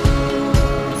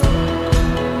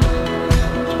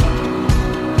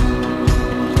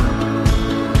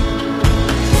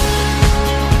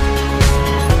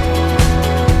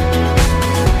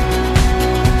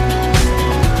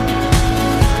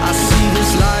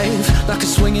 Like a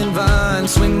swinging vine,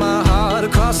 swing my heart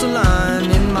across the line.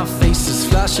 In my face is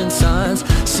flashing signs.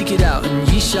 Seek it out and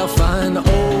ye shall find.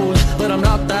 Old, but I'm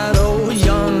not that old.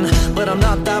 Young, but I'm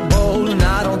not that bold. And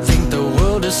I don't think the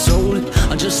world is sold.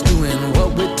 I'm just doing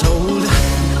what we're told.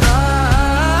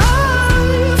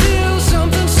 I feel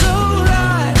something so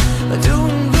right,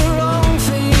 doing the wrong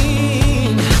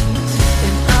thing.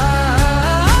 And I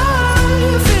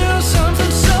feel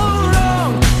something so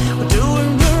wrong,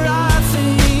 doing the right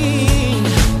thing.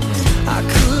 I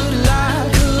could lie.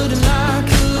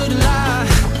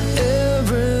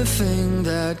 Everything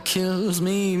that kills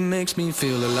me makes me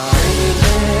feel alive.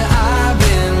 Lately, I've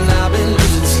been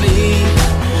losing sleep,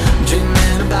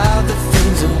 dreaming about the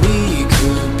things that we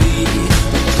could be.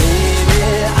 Baby,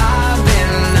 I've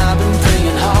been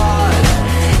praying hard.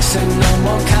 Said no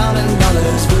more counting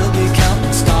dollars, we'll be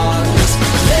counting stars.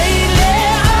 Lately,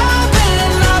 I've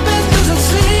been losing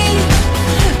sleep,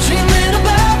 dreaming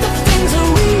about the things that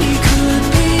we could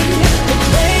be.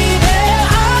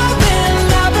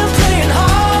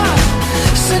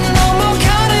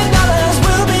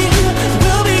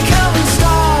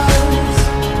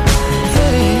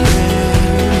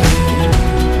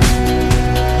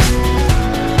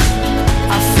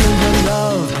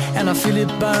 feel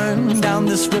it burn down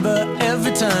this river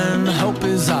every turn. Hope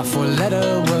is our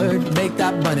four-letter word. Make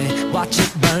that money, watch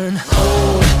it burn.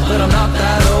 Old, but I'm not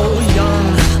that old.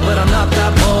 Young, but I'm not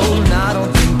that bold. And I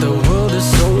don't think the world is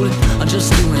sold. I'm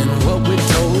just doing what we're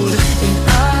told. And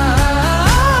I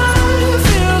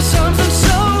feel something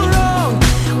so wrong.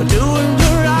 We're doing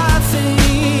the right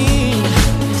thing.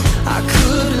 I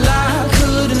could lie,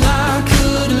 could lie,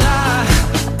 could lie.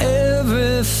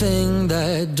 Everything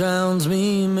that drowns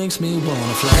me makes me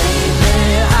wanna fly.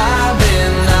 Lately I've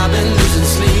been losing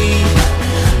sleep,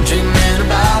 dreaming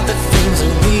about the things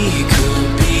that we could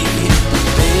be.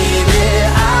 Baby,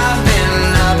 I've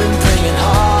been praying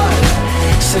hard.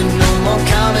 Said no more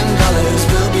counting dollars,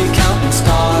 we'll be counting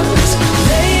stars.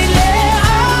 Lately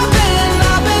I've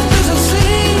been losing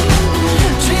sleep,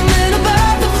 dreaming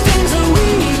about the things that we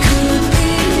could be.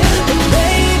 But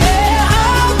baby,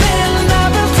 I've been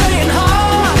praying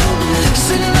hard.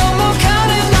 Said no more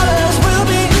counting dollars, we'll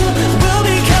be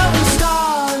counting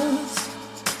stars.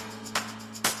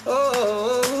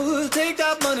 Oh, take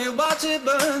that money, watch it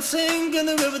burn, sing in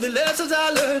the river the lessons I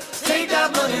learned. Take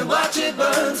that money, watch it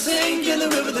burn, sing in the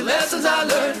river the lessons I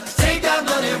learned. Take that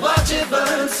money, watch it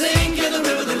burn, sing in the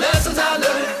river the lessons I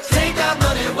learned. Take that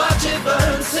money, watch it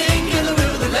burn, sing in the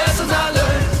river the lessons I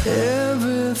learned.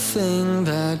 Everything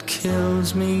that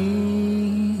kills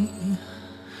me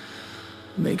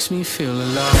makes me feel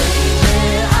alive.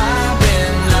 Hey, I've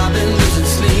been losing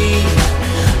sleep,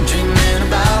 dreaming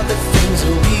about the things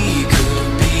that we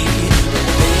could be.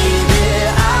 Baby,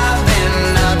 I've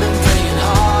been praying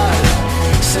hard.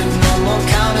 Said no more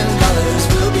counting dollars,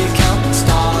 we'll be counting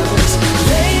stars.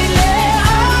 Lately,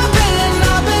 I've been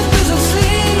losing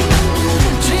sleep,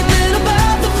 dreaming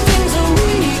about the things that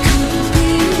we could be.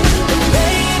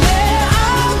 Baby,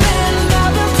 I've been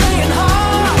praying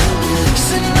hard.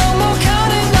 Said no more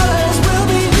counting dollars, we'll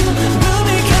be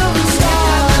counting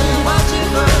stars. Watch it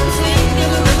burn, sing in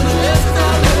the river the lessons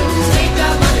I learned. Take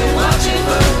that money, watch it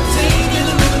burn, sing in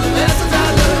the river the lessons I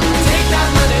learned. Take that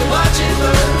money, watch it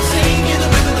burn, sing in the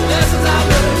river the lessons I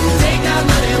learned. Take that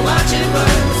money, watch it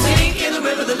burn, sing in the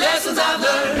river the lessons I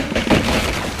learned.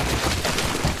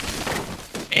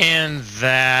 And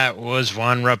that was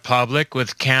One Republic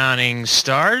with Counting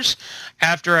Stars.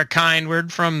 After a kind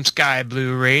word from Sky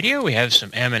Blue Radio, we have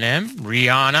some Eminem,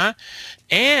 Rihanna,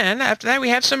 and after that we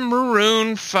have some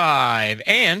Maroon 5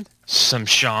 and some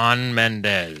Shawn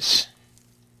Mendes.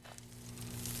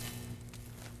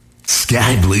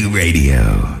 Sky Blue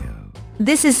Radio.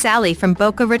 This is Sally from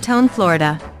Boca Raton,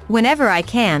 Florida. Whenever I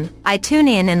can, I tune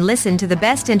in and listen to the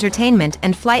best entertainment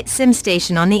and flight sim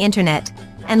station on the internet.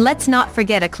 And let's not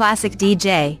forget a classic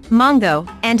DJ, Mongo,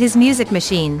 and his music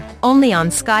machine, only on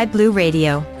Sky Blue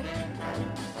Radio.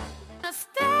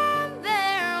 Stand there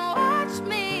and watch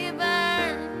me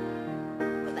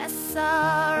burn. But that's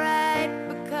alright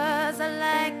because I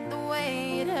like the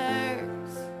way it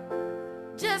hurts.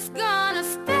 Just gonna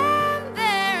stand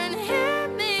there and hear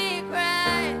me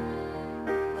cry.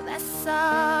 But that's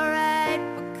alright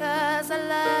because I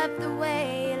love the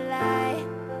way you lie.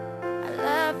 I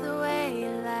love the way you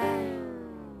lie.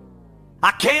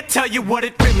 I can't tell you what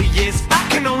it really is, I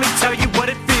can only tell you what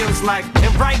it feels like.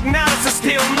 And right now it's a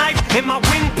steel knife in my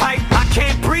windpipe. I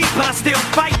can't breathe but I still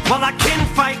fight, while I can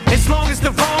fight. As long as the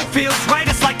wrong feels right,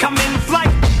 it's like I'm in flight.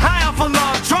 High off of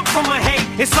love, drunk from my hate.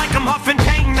 It's like I'm huffing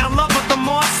pain, I love her the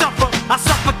more I suffer. I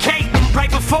suffocate, right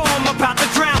before I'm about to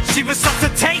drown. She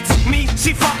resuscitates me,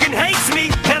 she fucking hates me,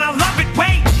 and I love it.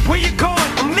 Wait, where you going?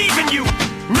 I'm leaving you.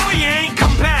 No, you ain't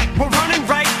come back, we're running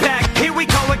right back. Here we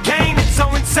go again, it's so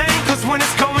insane, cause when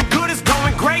it's going good, it's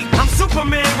going great. I'm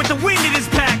Superman with the wind in his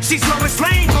back. She's Lois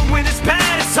Lane, but when it's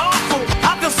bad, it's awful.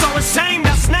 I feel so ashamed,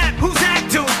 I snap, who's that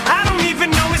dude? I don't even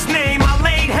know his name, I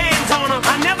laid hands on him.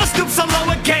 I never stoop so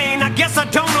low again, I guess I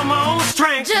don't know my own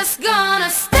strength. Just gonna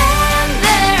stand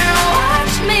there and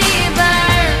watch me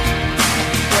burn.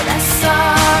 But that's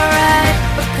alright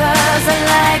because I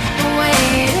like the way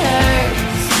it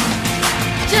hurts.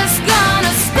 Just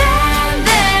gonna stand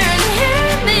there and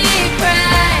hear me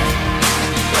cry.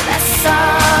 But that's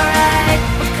alright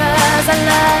because I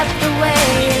love the way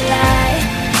you lie.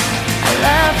 I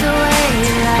love the way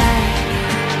you lie.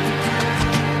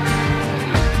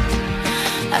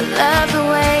 I love the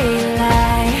way you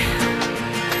lie.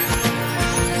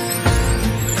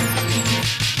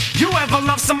 You ever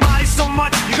love somebody so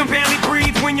much you can barely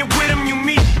breathe when you're with them? You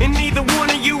meet and neither one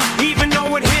of you even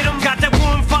know it hit them. Got that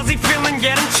warm fuzzy feeling,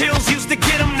 yeah, them chills used to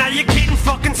get them. Now you're getting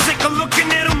fucking sick of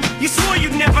looking at them. You swore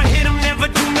you'd never hit them, never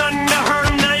do nothing to hurt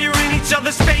them. Now you're in each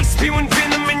other's face, spewing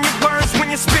venom in your words when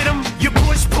you spit them. You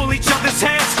push, pull each other's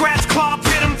hair, scratch, claw,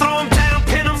 pit them, throw them down,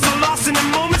 pin them. So lost in the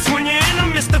moments when you're in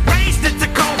them, it's the race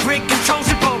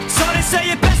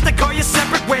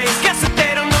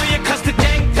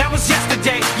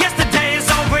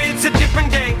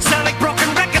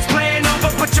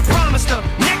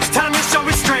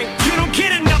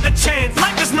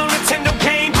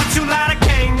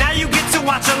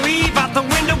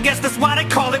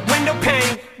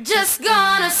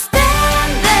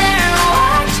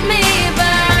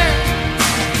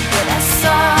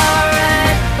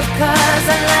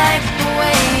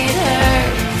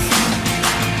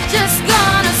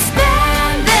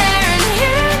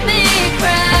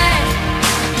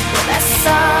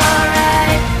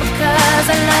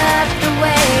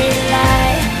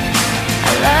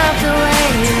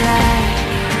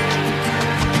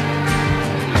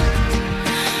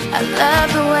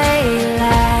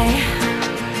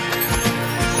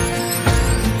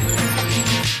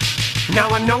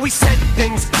I know we said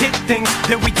things, did things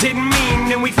that we didn't mean,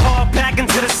 and we fall back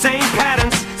into the same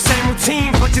patterns, same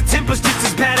routine, but your temper's just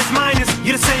as bad as mine is.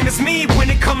 You're the same as me, when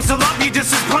it comes to love, you're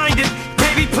just as blinded.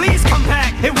 Baby, please come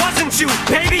back, it wasn't you,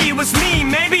 baby, it was me.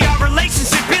 Maybe our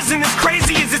relationship isn't as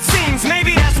crazy as it seems.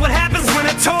 Maybe that's what happens when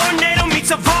a tornado meets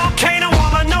a volcano.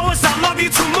 All I know is I love you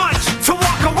too much to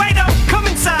walk away though. Come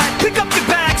inside, pick up your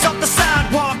bags off the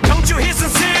sidewalk. Don't you hear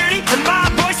sincerity in my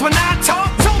voice when I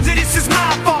talk? Told you this is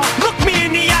my fault, look me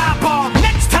in the eyeball.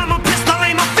 Next time I'm pissed, I'll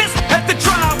aim my fist at the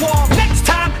drywall. Next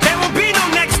time, there will be no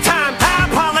next time. I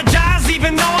apologize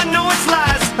even though I know it's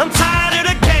lies. I'm tired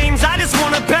of the games, I just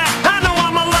wanna bet I know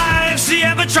I'm alive. If she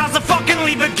ever tries to fucking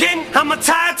leave again, I'ma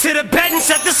tie her to the bed and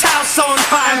set this house on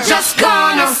fire. I'm just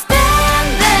gonna stand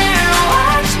there and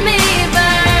watch me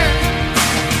burn.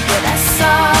 But that's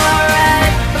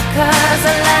alright, because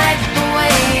I like the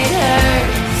way it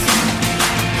hurts.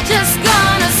 Just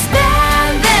gonna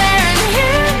stand there and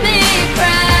hear me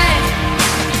cry.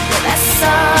 But that's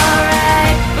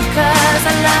alright, because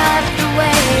I love the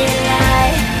way you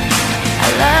lie. I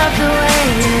love the way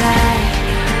you lie.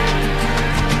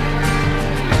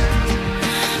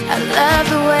 I love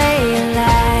the way you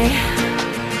lie.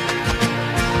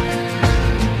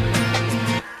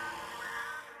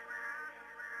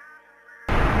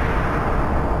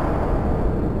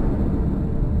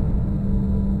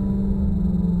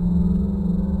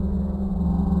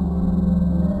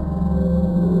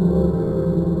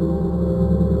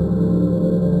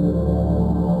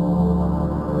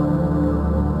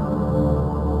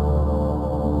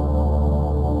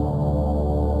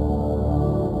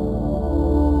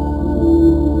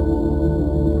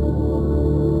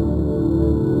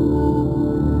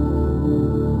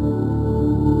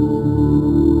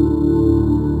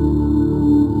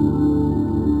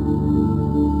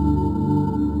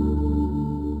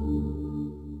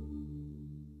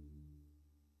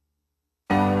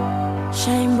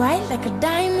 Shine bright like a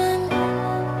diamond.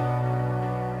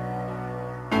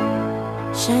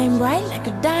 Shine bright like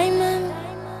a diamond.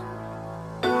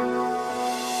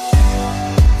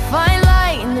 Find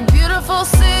light in the beautiful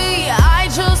sea. I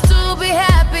chose to be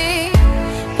happy.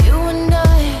 You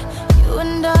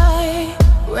and I,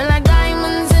 we're like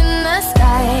diamonds in the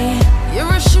sky.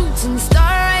 You're a shooting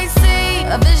star, I see,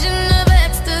 a vision of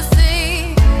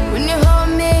ecstasy. When you hold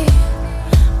me,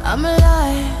 I'm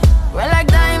alive. We're like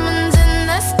diamonds in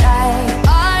the sky.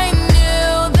 I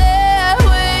knew that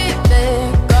we'd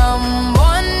become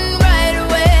one right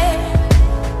away.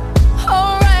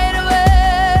 Oh, right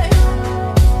away.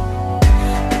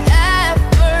 At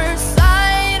first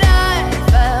sight, I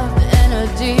felt the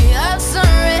energy of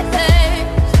sun rays.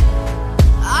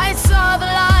 I saw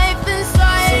the life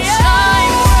inside you.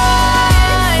 Shine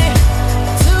bright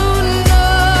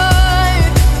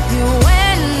tonight. You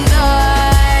and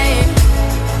I,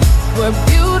 we're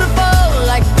beautiful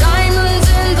like diamonds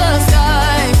in the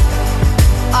sky.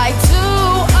 I too,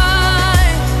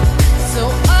 I'm so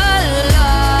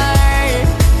alive.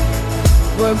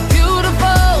 We're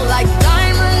beautiful like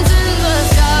diamonds in the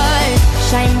sky.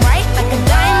 Shine bright like a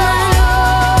diamond.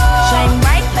 Shine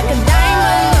bright like a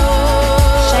diamond.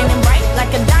 Shining bright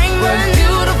like a diamond. We're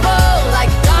beautiful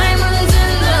like diamonds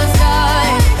in the sky.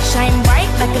 Shine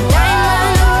bright like a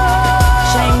diamond.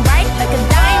 Shine bright like a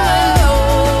diamond.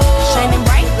 Shining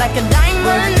bright like a diamond.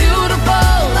 We're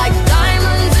beautiful like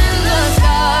diamonds in the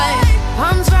sky.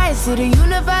 Palms rise to the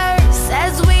universe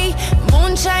as we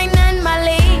moonshine and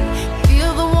Mali.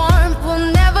 Feel the warmth,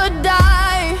 we'll never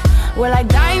die. We're like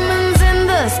diamonds in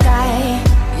the sky.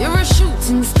 You're a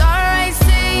shooting star, I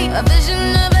see, a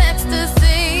vision of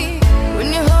ecstasy.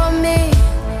 When you hold me,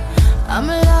 I'm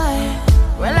alive.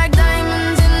 We're like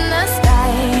diamonds in the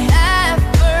sky. At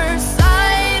first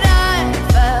sight, I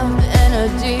felt the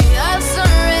energy of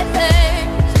sun rays.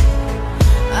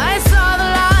 I saw the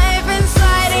life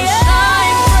inside you.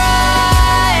 Shine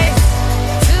bright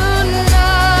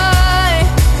tonight.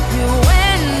 You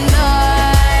and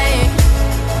I,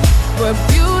 we're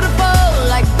beautiful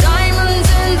like diamonds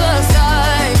in the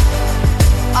sky.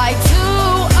 I too,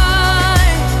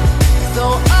 I'm so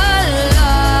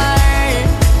alive.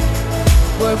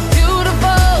 We're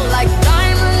beautiful like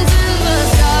diamonds in the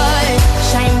sky.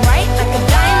 Shine bright like a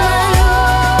diamond.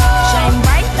 Shine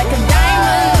bright like a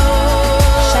diamond.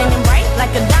 Shining bright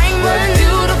like a diamond. We're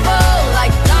beautiful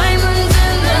like diamonds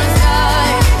in the sky.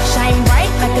 Shine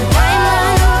bright like a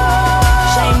diamond.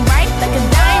 Shine bright like a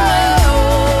diamond.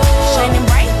 Shining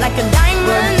bright like a diamond.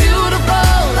 We're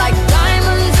beautiful like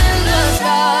diamonds in the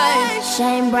sky.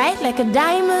 Shine bright like a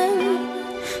diamond.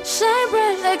 Shine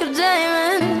bright like a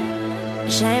diamond.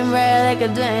 Shine bright like a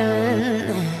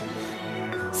diamond.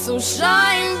 So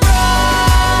shine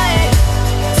bright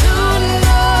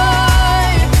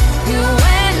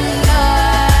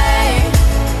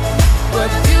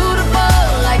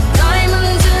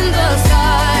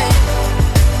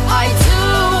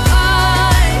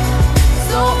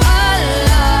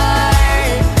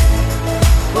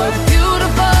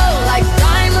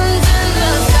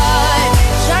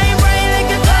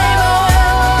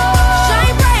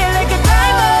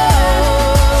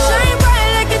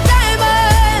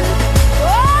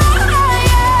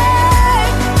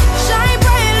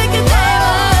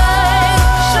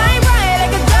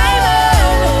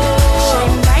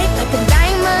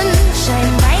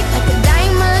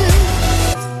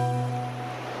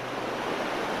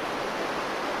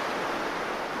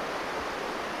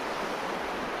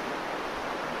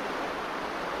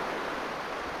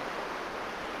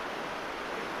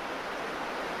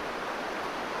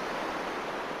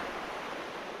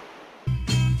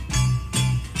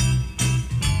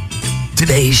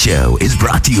Today's show is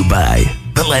brought to you by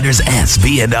the letters S,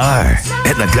 B, and R,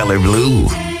 and the color blue.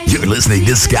 You're listening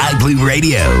to Sky Blue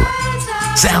Radio,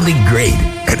 sounding great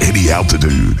at any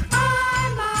altitude.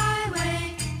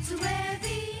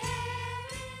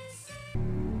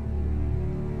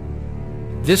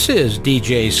 This is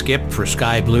DJ Skip for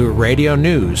Sky Blue Radio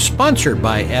News, sponsored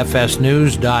by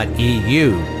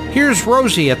fsnews.eu. Here's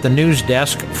Rosie at the news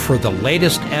desk for the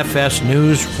latest FS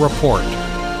News report.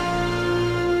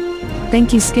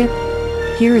 Thank you, Skip.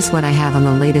 Here is what I have on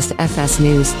the latest FS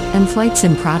News and Flight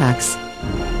Sim products.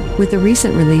 With the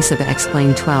recent release of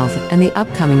X-Plane 12 and the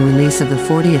upcoming release of the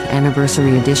 40th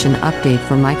Anniversary Edition update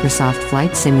for Microsoft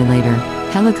Flight Simulator,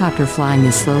 helicopter flying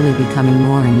is slowly becoming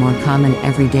more and more common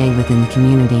every day within the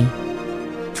community.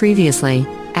 Previously,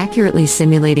 accurately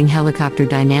simulating helicopter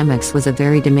dynamics was a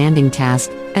very demanding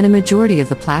task, and a majority of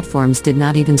the platforms did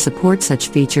not even support such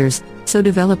features, so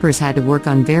developers had to work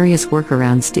on various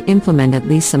workarounds to implement at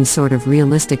least some sort of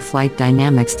realistic flight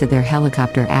dynamics to their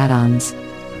helicopter add-ons.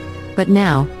 But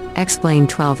now, X-Plane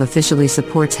 12 officially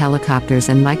supports helicopters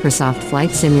and Microsoft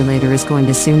Flight Simulator is going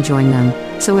to soon join them,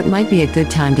 so it might be a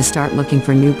good time to start looking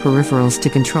for new peripherals to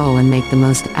control and make the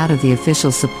most out of the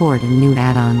official support and new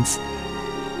add-ons.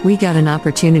 We got an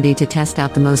opportunity to test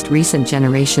out the most recent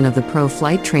generation of the Pro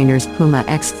Flight Trainer's Puma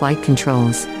X flight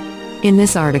controls. In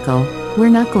this article, we're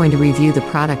not going to review the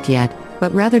product yet,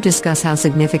 but rather discuss how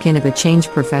significant of a change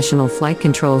professional flight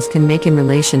controls can make in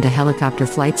relation to helicopter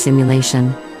flight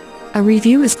simulation. A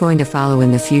review is going to follow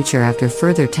in the future after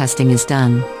further testing is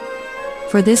done.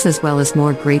 For this as well as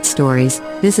more great stories,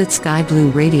 visit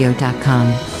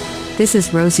skyblueradio.com. This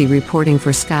is Rosie reporting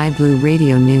for Sky Blue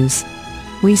Radio News.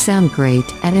 We sound great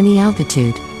at any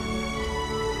altitude.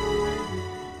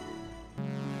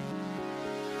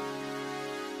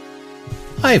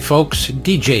 Hi folks,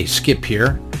 DJ Skip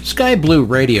here. Sky Blue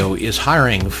Radio is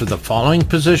hiring for the following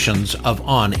positions of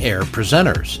on-air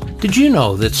presenters. Did you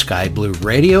know that Sky Blue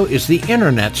Radio is the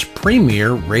internet's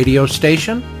premier radio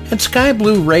station? At Sky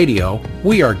Blue Radio,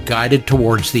 we are guided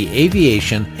towards the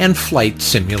aviation and flight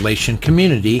simulation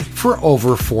community for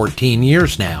over 14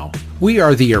 years now. We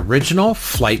are the original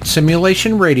flight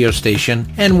simulation radio station,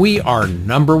 and we are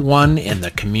number one in the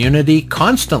community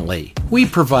constantly. We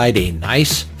provide a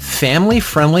nice,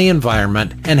 family-friendly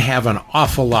environment and have an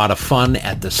awful lot of fun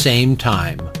at the same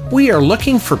time. We are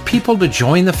looking for people to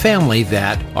join the family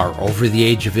that are over the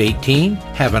age of 18,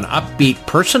 have an upbeat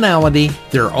personality,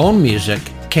 their own music,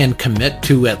 can commit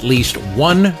to at least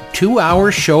 1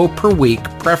 2-hour show per week,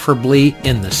 preferably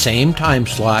in the same time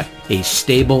slot, a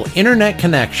stable internet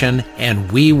connection,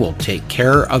 and we will take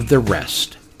care of the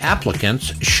rest.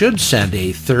 Applicants should send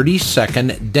a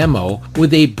 30-second demo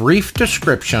with a brief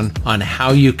description on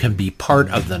how you can be part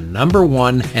of the number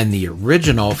one and the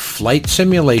original flight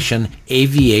simulation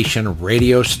aviation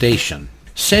radio station.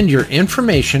 Send your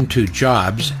information to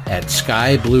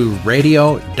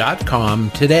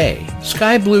jobs@skyblueradio.com today.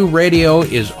 Sky Blue Radio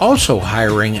is also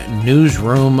hiring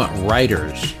newsroom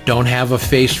writers. Don't have a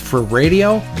face for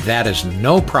radio? That is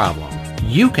no problem.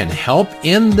 You can help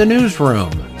in the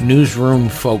newsroom. Newsroom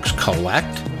folks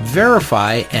collect,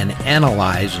 verify, and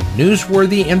analyze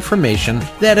newsworthy information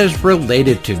that is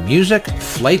related to music,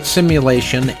 flight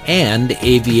simulation, and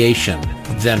aviation.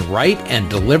 Then write and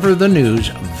deliver the news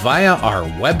via our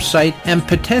website and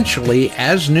potentially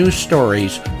as news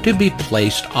stories to be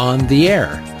placed on the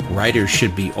air. Writers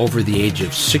should be over the age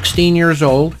of 16 years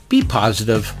old, be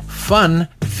positive, fun,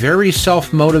 very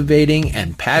self-motivating,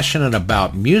 and passionate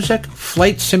about music,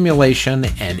 flight simulation,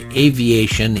 and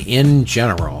aviation in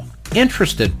general.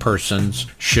 Interested persons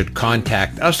should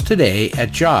contact us today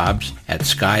at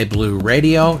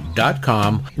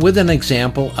jobs@skyblueradio.com with an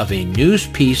example of a news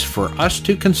piece for us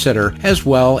to consider, as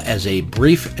well as a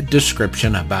brief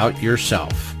description about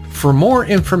yourself. For more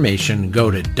information, go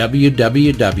to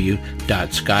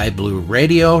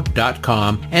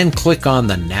www.skyblueradio.com and click on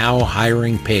the Now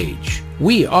Hiring page.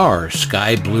 We are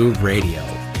Sky Blue Radio,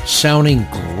 sounding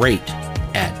great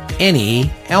at any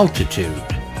altitude.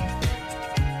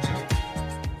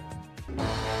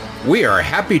 We are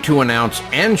happy to announce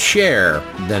and share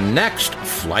the next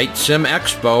Flight Sim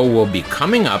Expo will be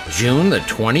coming up June the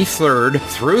 23rd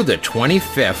through the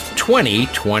 25th,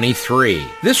 2023.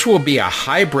 This will be a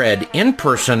hybrid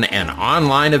in-person and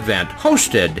online event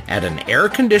hosted at an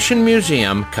air-conditioned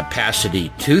museum,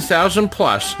 capacity 2,000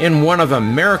 plus, in one of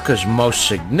America's most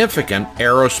significant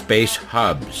aerospace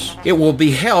hubs. It will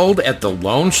be held at the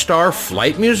Lone Star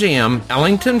Flight Museum,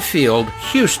 Ellington Field,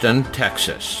 Houston,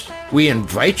 Texas. We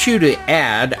invite you to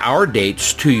add our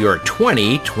dates to your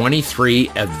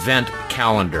 2023 event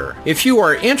calendar. If you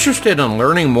are interested in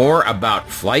learning more about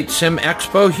Flight Sim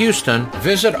Expo Houston,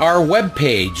 visit our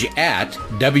webpage at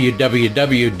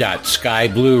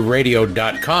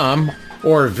www.skyblueradio.com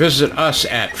or visit us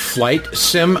at Flight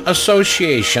Sim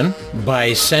Association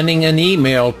by sending an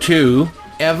email to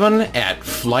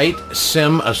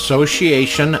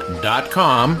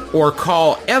evan@flightsimassociation.com or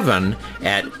call Evan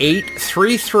at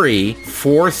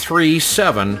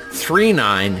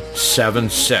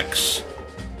 833-437-3976.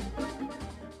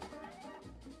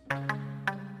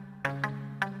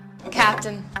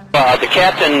 Captain. The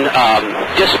captain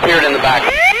disappeared in the back.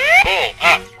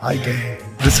 Hi, gang.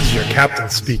 This is your captain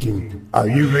speaking. Are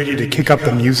you ready to kick up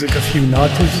the music a few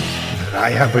notches? Then I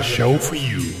have a show for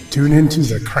you. Tune into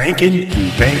the Crankin'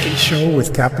 and Bankin' Show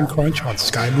with Captain Crunch on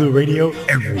Sky Blue Radio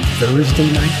every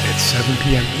Thursday night at 7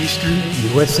 p.m. Eastern,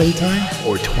 USA time,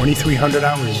 or 2300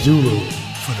 hours Zulu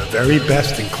for the very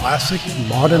best in classic,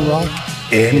 modern rock,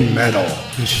 and metal.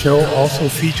 The show also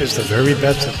features the very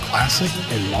best of classic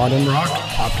and modern rock,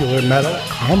 popular metal,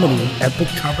 comedy, epic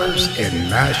covers,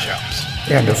 and mashups.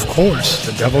 And of course,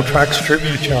 the Devil Tracks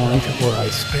Trivia Challenge, where I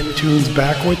spin tunes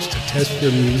backwards to test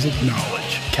your music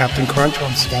knowledge. Captain Crunch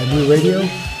on Sky Blue Radio,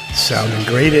 sounding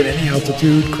great at any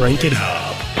altitude, crank it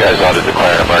up. You guys ought to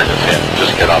declare an emergency and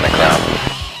just get on the ground.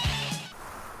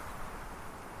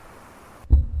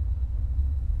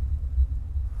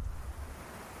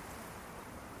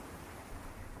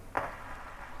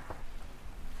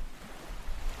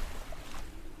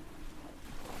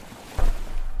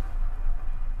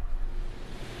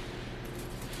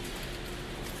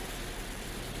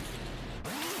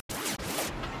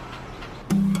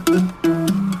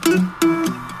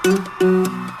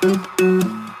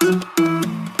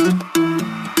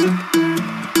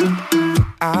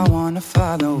 I wanna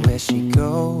follow where she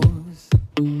goes.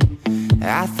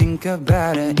 I think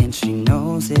about her and she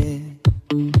knows it.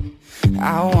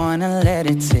 I wanna let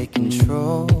it take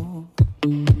control.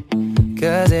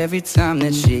 Cause every time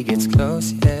that she gets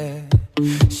close, yeah,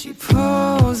 she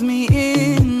pulls me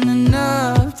in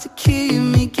enough to keep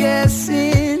me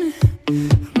guessing.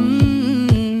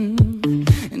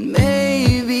 And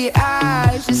maybe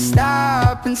I should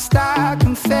stop and start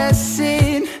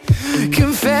confessing.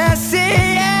 Confessing,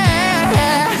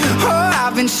 yeah. Oh,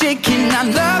 I've been shaking. I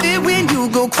love it when you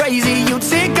go crazy. You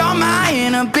take all my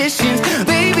inhibitions.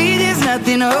 Baby, there's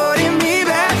nothing holding me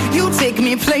back. You take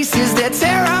me places that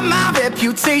tear up my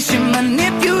reputation.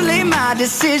 Manipulate my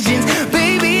decisions.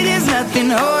 Baby, there's nothing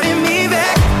holding me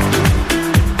back.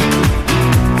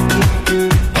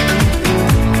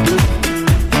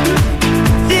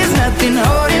 There's nothing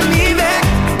holding me back.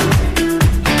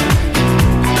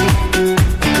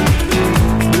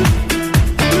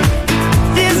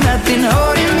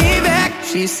 Holding me back.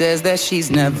 She says that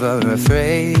she's never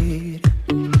afraid.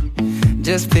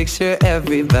 Just picture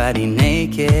everybody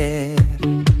naked.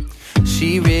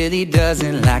 She really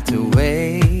doesn't like to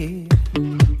wait.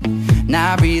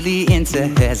 Not really into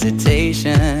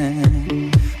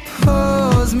hesitation.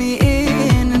 Pulls me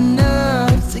in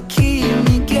enough to keep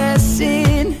me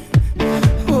guessing.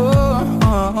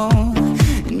 Oh,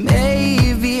 and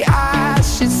maybe I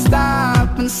should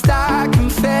stop and start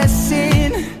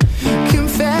confessing.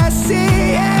 Confessing,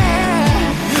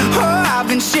 yeah. Oh, I've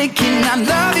been shaking. I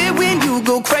love it when you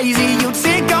go crazy. You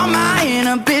take all my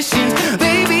inhibitions.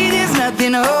 Baby, there's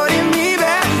nothing holding me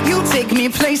back. You take me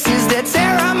places that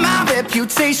tear up my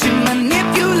reputation.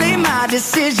 Manipulate my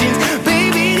decisions.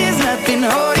 Baby, there's nothing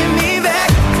holding me back.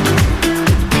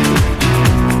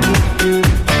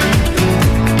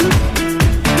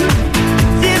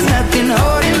 There's nothing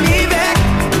holding me back.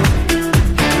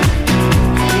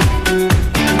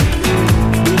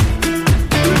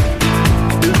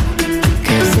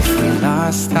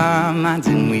 Lost our minds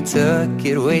and we took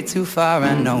it way too far.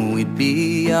 I know we'd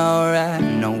be alright.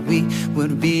 I know we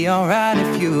would be alright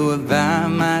if you were by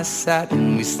my side.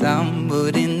 And we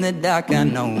stumbled in the dark. I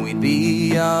know we'd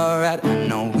be alright. I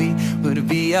know we would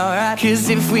be alright. Cause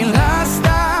if we lost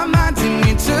our minds and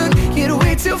we took it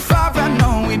way too far, I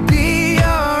know we'd be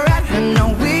alright. I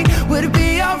know we would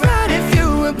be alright if you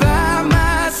were by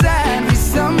my side. We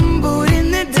stumbled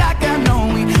in the dark. I know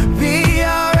we'd be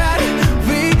alright.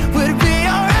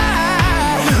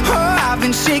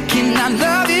 Shaking, I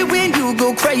love it when you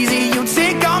go crazy. You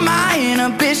take all my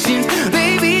inhibitions.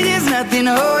 Baby, there's nothing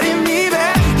holding me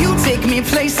back. You take me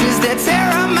places that tear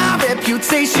up my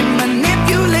reputation.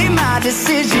 Manipulate my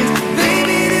decisions.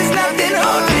 Baby, there's nothing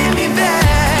holding me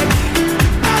back.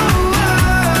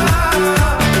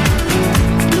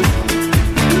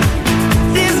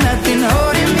 There's nothing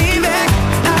holding me back.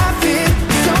 I feel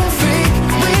so free.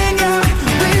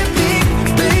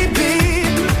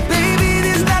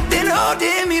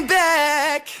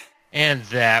 And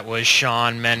that was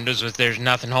Shawn Mendes with There's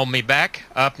Nothing Holding Me Back.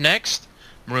 Up next,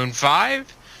 Maroon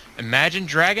 5, Imagine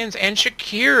Dragons, and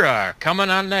Shakira coming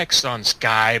on next on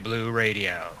Sky Blue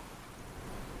Radio.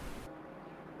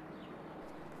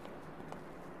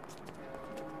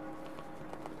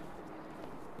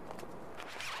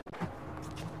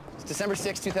 It's December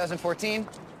 6, 2014.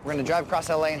 We're going to drive across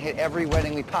LA and hit every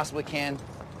wedding we possibly can.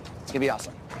 It's going to be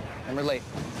awesome. And we're late.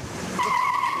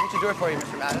 What you do it for you,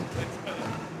 Mr. Madden?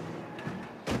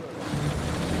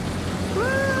 Woo!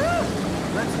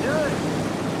 Let's do it.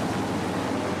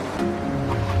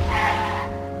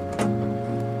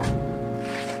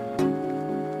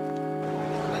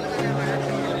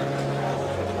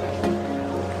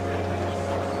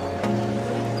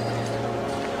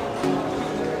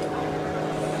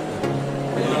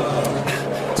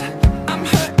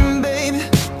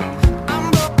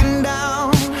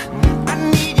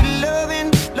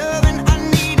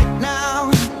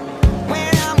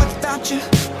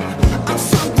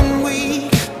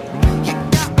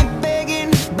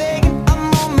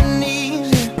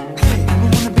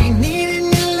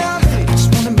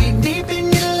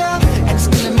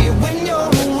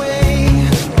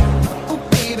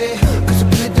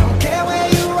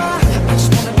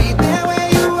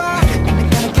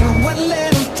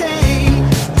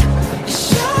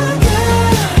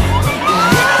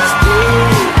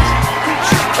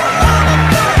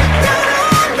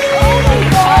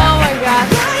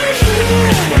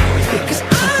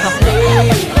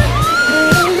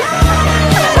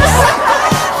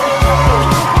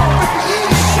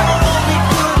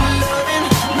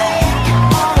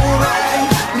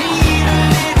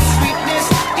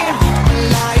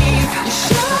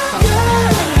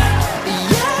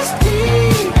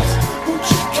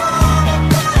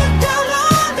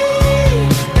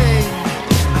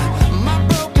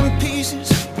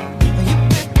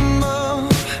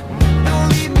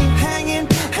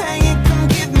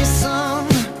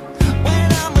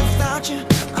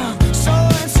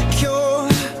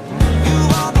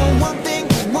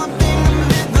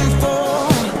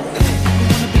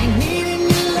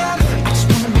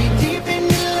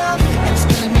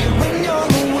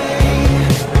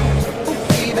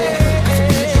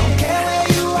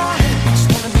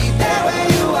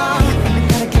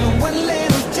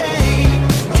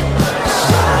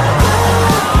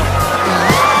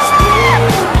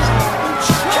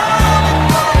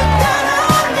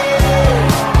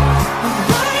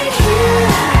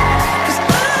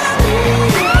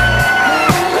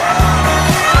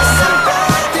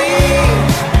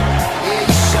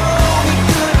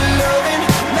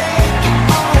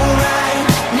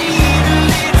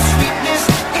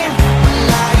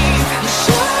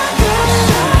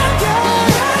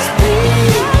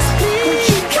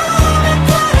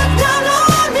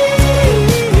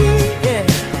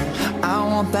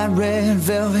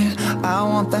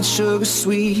 Sugar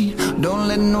sweet, don't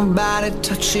let nobody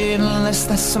touch it unless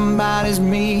that somebody's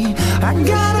me. I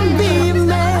gotta be a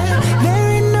man,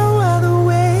 there ain't no other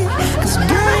way. 'Cause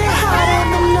girl, you're hotter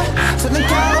than the Southern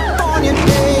California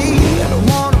day. I don't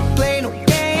wanna play no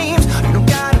games, you don't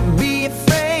gotta be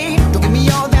afraid. Don't give me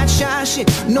all that shy shit,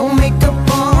 no makeup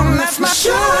on, that's my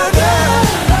sugar.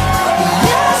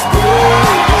 Yes,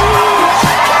 please.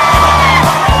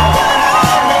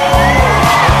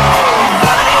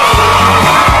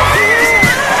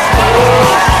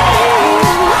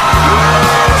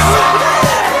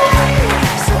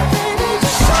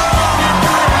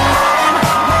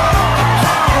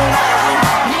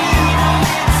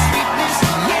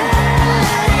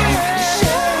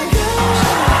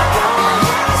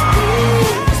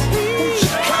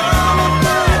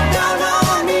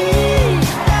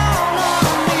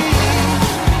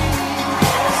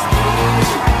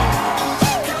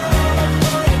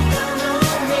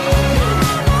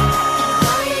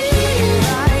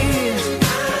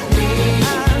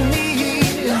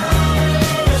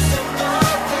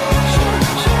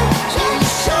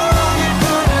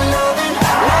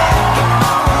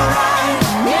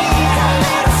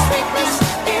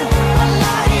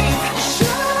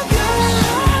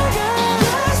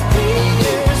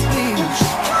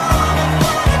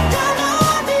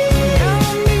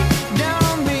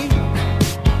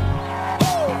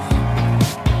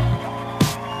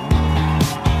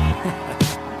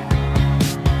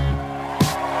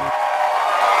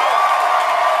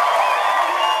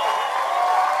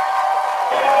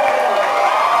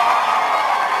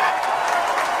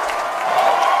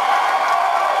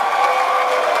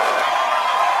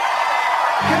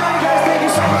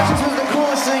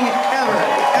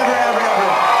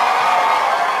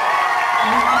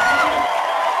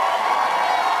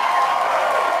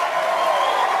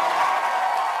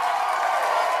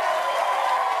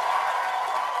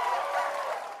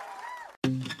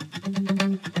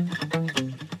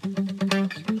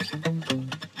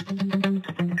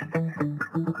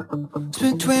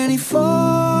 24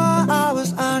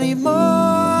 hours, I need more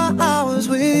hours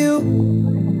with you.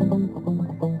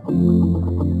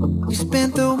 We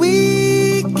spent the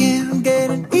weekend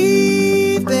getting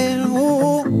even,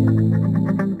 ooh.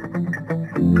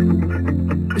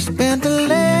 We spent the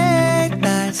late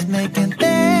nights making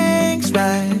things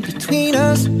right between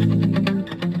us.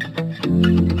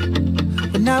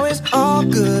 But now it's all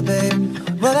good, babe.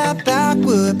 Roll that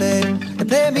backward, babe, and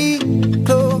play me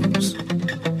close.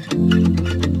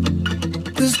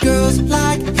 Cause girls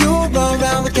like you run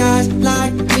around with guys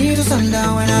like me till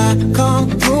sundown. When I come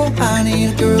through, I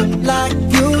need a girl like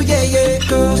you, yeah, yeah.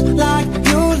 Girls like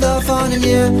you love fun and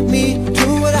yeah, me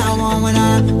do what I want. When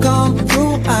I come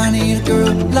through, I need a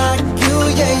girl like you,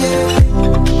 yeah, yeah.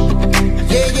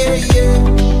 Yeah, yeah, yeah.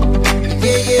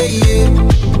 Yeah, yeah, yeah.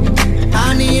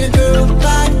 I need a girl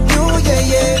like you, yeah,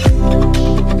 yeah.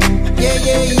 Yeah,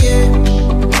 yeah, yeah.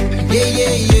 Yeah,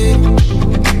 yeah, yeah.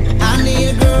 I need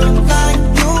a girl like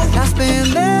you. I spent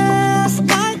last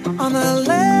night on the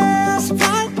last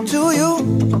flight to you.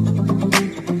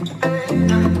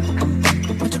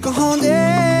 I took a whole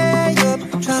day up,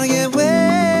 trying to get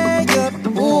way up.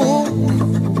 Ooh.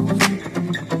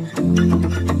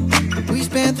 We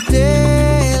spent the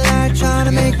daylight trying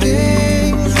to make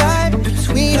things right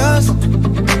between us.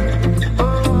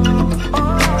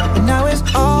 And now it's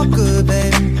all good,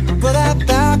 babe. Roll that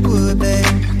backward, babe,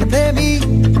 and play me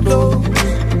close.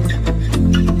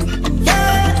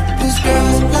 Yeah, cause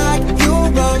girls like you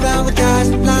roll around with guys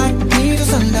like me till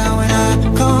sundown. When I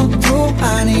come through,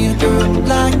 I need a girl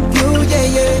like you, yeah,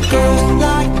 yeah. Girls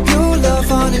like you love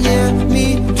fun and yeah, me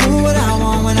do what I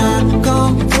want. When I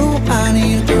come through, I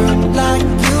need a girl like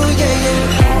you, yeah, yeah.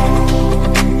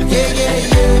 Yeah, yeah,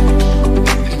 yeah.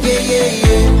 Yeah, yeah,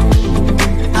 yeah.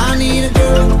 I need a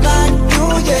girl like you,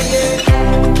 yeah, yeah.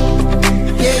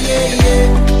 Yeah, yeah, yeah.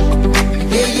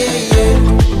 Yeah, yeah, yeah.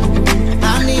 I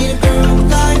need a girl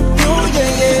like you,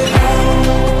 yeah, yeah.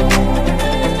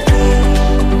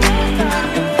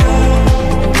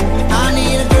 I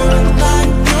need a girl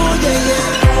like you, yeah, yeah.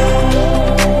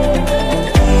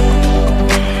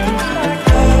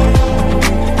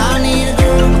 I need a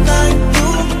girl like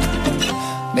you.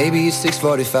 Maybe it's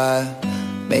 6:45.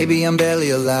 Maybe I'm barely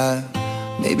alive.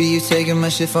 Maybe you're taking my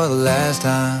shit for the last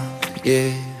time,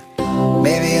 yeah.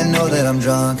 Maybe I know that I'm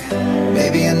drunk.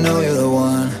 Maybe I know you're the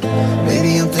one.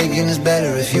 Maybe I'm thinking it's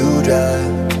better if you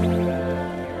drive.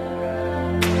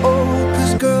 Oh,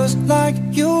 cause girls like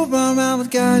you run around with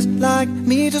guys like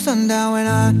me till sundown. When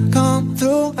I come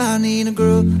through, I need a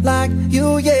girl like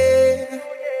you, yeah.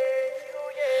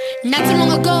 Not too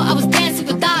long ago, I was dancing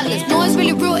for dollars. No, it's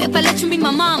really real if I let you be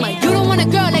my mama. You don't want a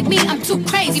girl like me, I'm too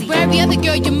crazy. Where every other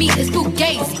girl you meet is too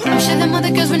gazy. I'm sure them other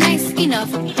girls were nice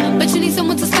enough, but you need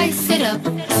someone to spice it up.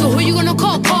 So who you gonna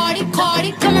call? Cardi,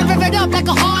 Cardi. Come and rev it up like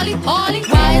a Harley, Harley.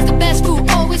 Why is the best food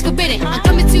always forbidden? I'm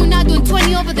coming to you now doing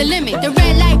 20 over the limit. The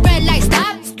red light,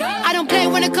 stop. I don't play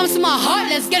when it comes to my heart,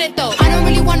 let's get it though. I don't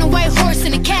really want a white horse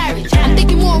in a carriage. I'm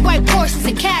thinking more white horses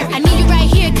and carriage. I need you right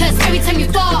here, cause every time you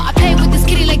fall, I play with this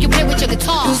kitty like you play with your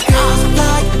guitar. Cause girls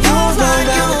like you run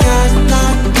around with guys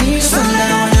like me till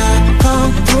sundown. When I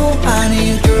come through, I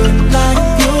need a girl like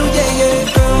you, yeah, yeah.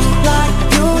 Girls like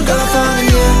you love fun and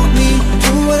yeah, me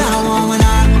do what I want. When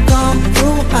I come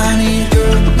through, I need a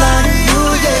girl like you,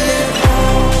 yeah, yeah.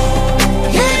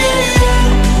 Yeah, yeah, yeah.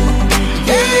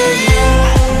 Yeah, yeah, yeah.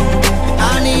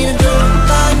 I need a girl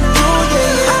like you,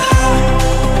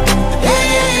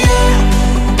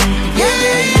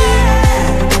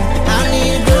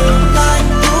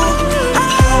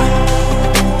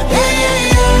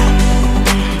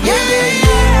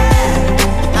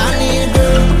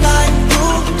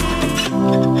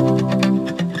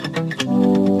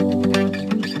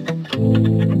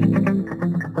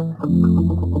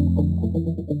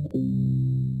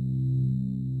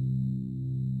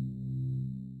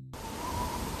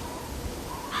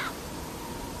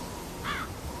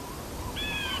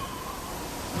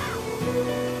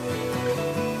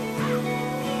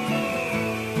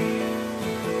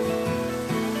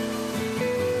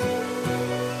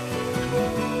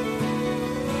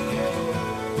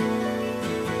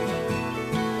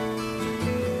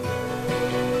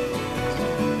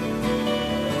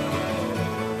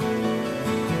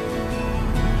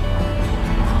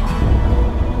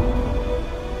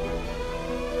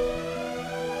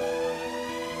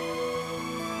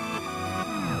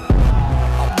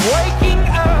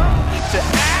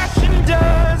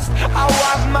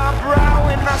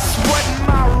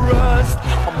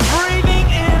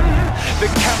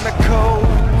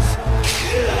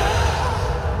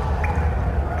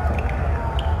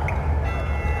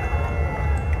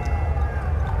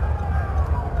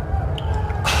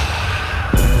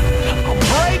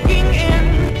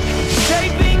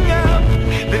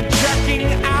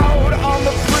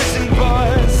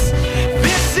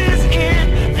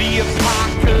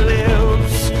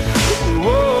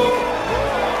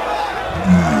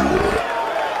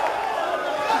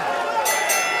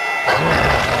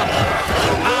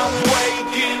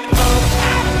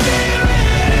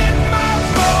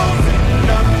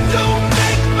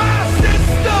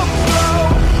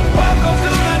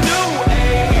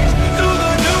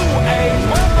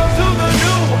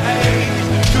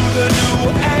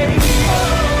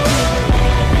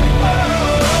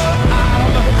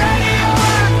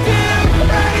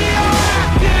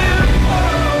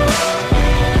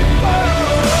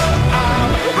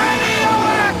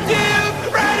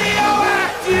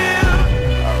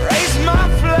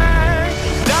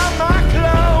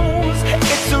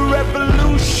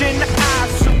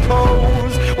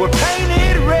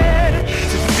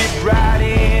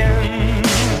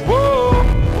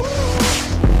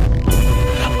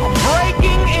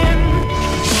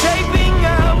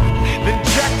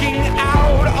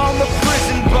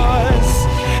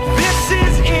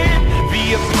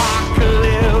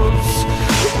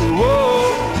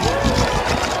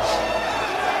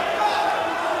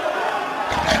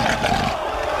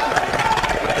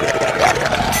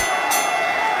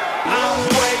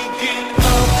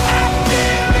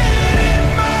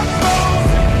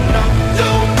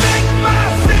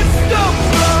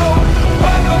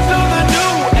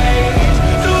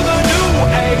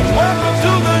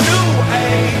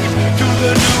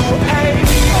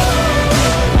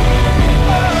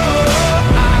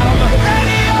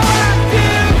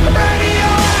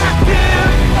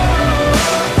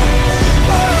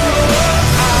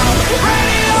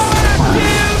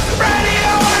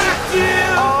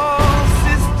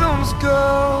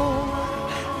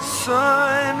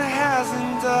 one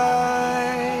hasn't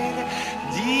died.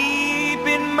 Deep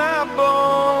in my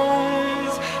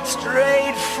bones,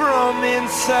 straight from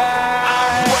inside.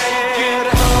 I'm waking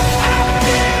up.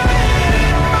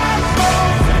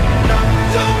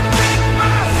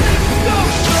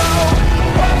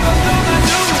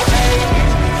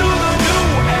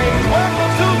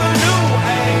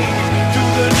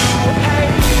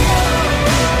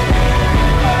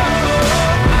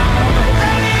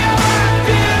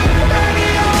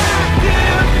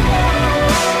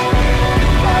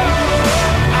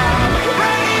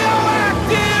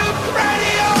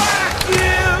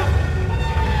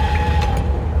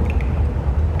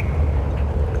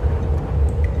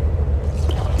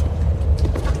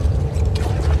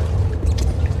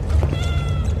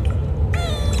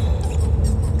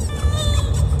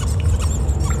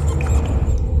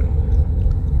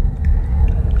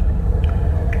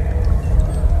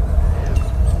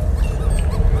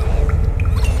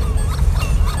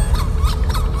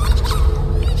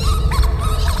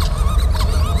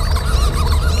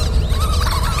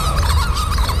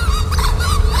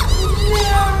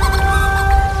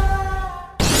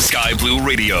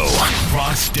 Radio,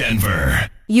 across Denver.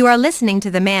 You are listening to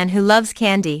the man who loves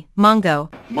candy, Mongo.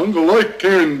 Mongo like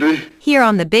candy. Here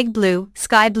on the Big Blue,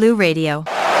 Sky Blue Radio.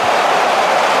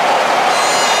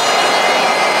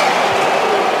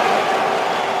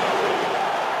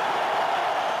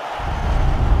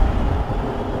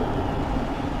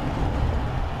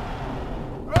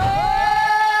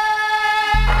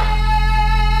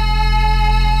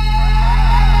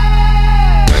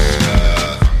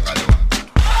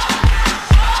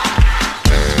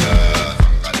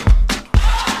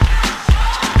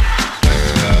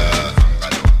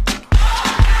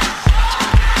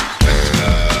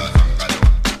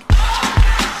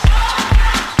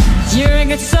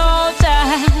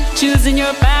 Choosing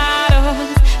your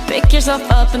battles, pick yourself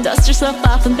up and dust yourself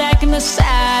off and back in the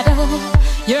saddle.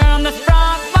 You're on the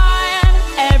front line,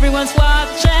 everyone's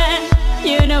watching.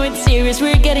 You know it's serious,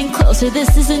 we're getting closer,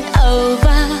 this isn't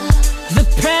over. The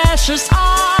pressure's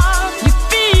on, you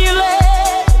feel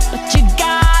it, but you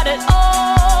got it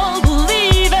all,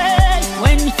 believe it.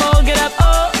 When you fall, get up,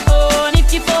 oh, oh, and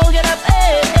if you fall, get up,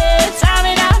 eh, eh.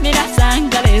 Tamina, mina,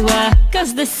 sangalewa,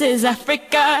 cause this is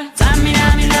Africa.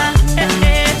 Tamina, mina, eh,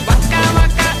 eh.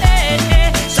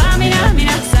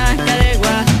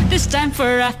 This time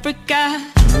for Africa.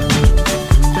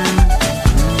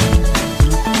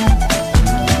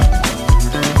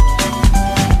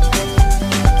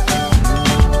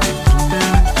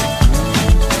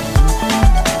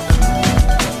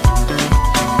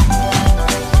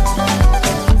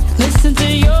 Listen to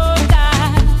your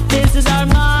God, this is our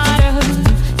motto.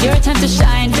 Your time to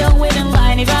shine, don't wait in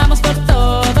line. Y vamos por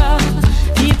todo.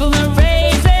 People are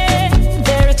raising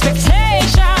their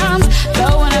expectations. Go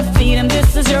on and feed them,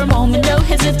 this is your moment, no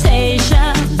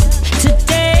hesitation.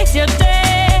 Today's your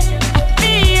day, I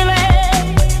feel it.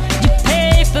 You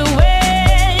pave the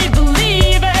way,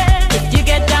 believe it. If you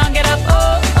get down, get up,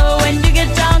 oh, oh. When you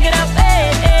get down, get up,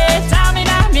 eh, eh.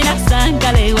 Tamina, mina,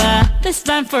 sangalewa. This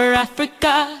time for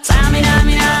Africa. Tamina,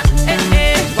 mina, eh,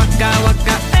 eh. Waka,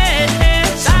 waka, eh, eh.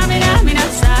 Tamina, mina,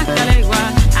 sangalewa.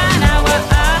 Anawa,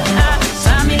 ah, ah.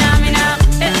 Tamina, mina,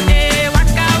 eh, eh.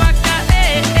 Waka, waka,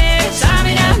 eh, eh.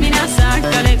 Tamina, mina,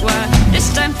 sangalewa. This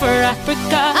time for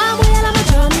Africa. I'm well on my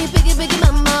journey, biggie, biggie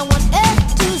mama, 1 A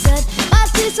to Z. My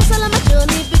sister's all on my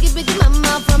journey, biggie, biggie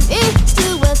mama, from east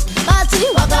to west. Party,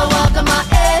 waka, waka, my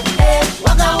eh, eh.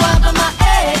 Waka, waka, my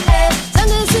eh, eh.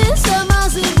 Tango, sister,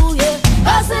 Mazibu, yeah.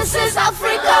 'Cause this is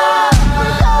Africa.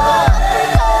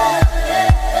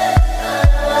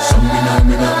 Samina,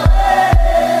 mina.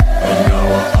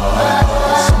 Anawa,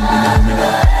 ah, samina, mina.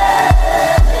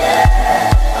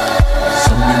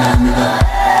 Samina, mina.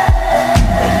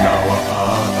 Anawa,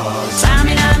 ah,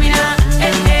 Samina, mina,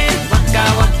 eh, eh. Waka,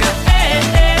 waka,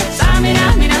 eh, eh. Samina,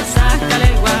 mina,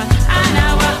 sakalewa.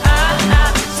 Anawa, ah, ah.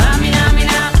 Samina,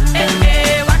 mina, eh,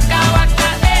 eh. Waka, waka,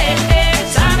 eh, eh.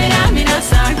 Samina, mina,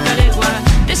 sakalewa.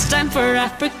 This time for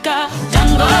Africa.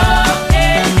 Tango,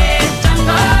 eh, eh.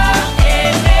 Tango,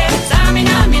 eh, eh.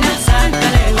 Samina, mina,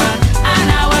 sakalewa.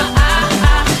 Anawa, ah,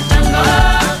 ah. Tango,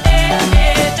 eh,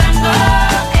 eh. Tango,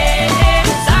 eh, eh.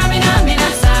 Samina, mina,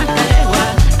 sakalewa.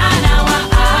 Anawa,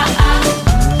 ah, ah.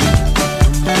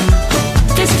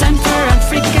 This time for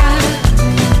Africa.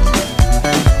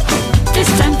 This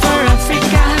time for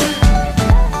Africa.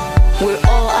 We're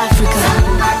all Africa.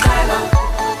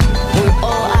 We're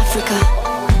all Africa.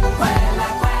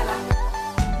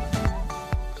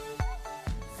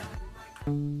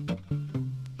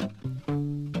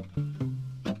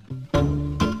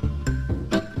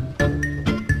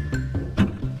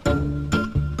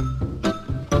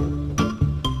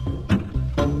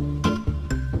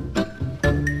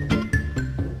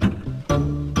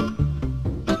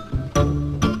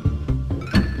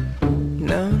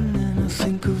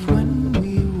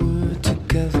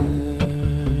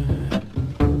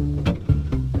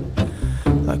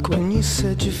 you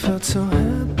said you felt so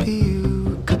happy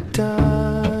you could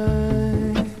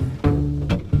die.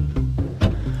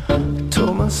 I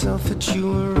told myself that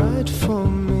you were right for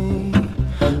me,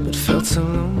 but felt so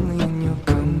lonely in your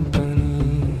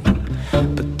company.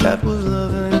 But that was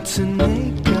love and it's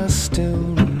innate, I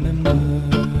still remember.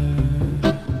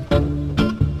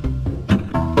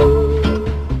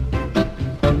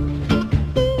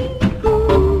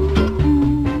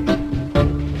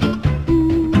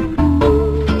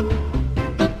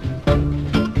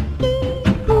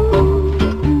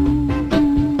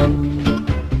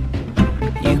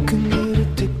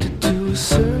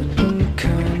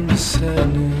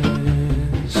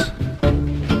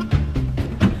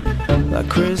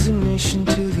 Resignation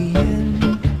to the end,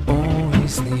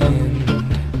 always the end.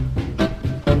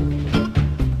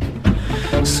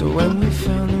 So when we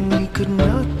found that we could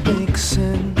not make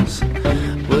sense,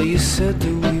 well, you said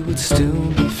that we would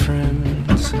still be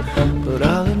friends. But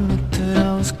I'll admit that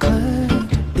I was glad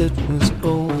it was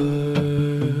over.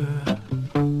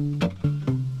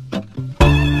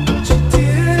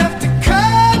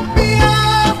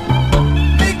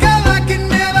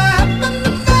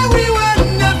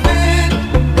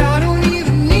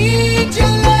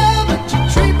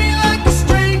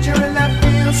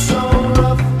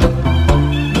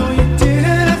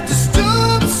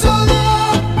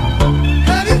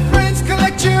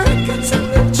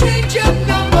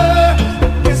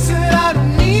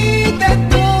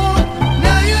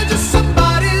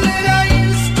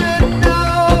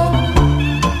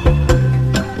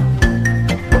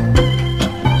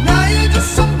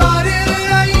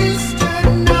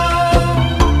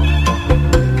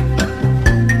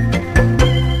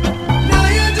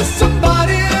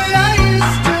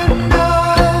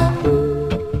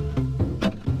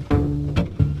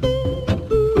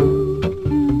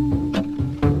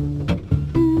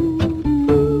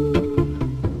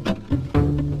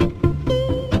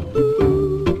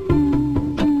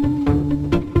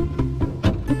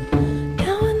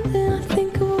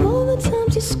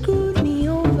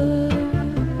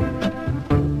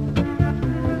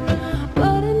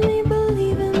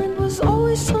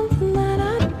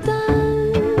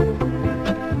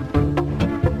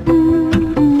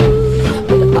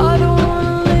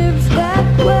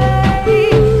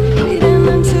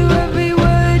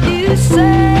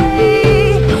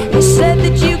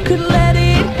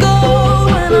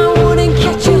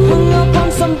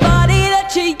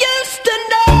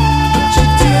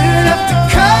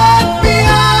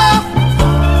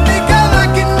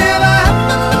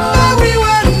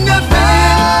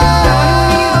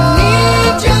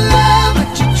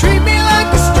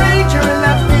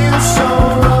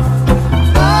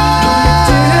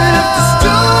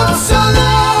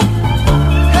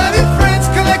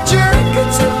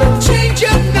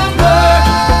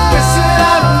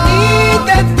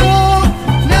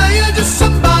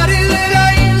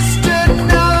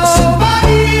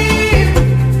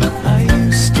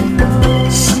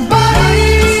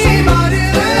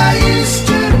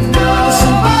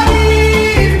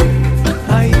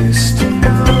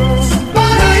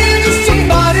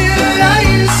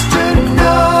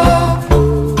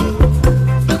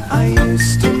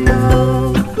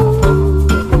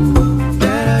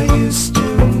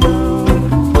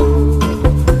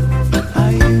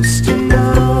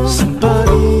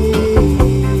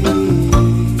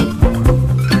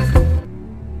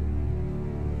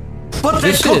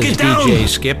 This is DJ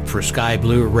Skip for Sky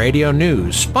Blue Radio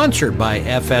News, sponsored by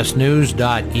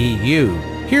fsnews.eu.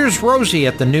 Here's Rosie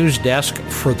at the news desk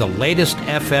for the latest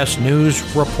FS News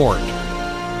report.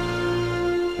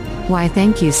 Why,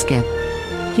 thank you, Skip.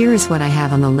 Here is what I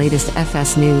have on the latest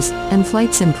FS News and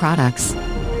flight sim products.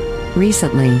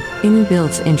 Recently,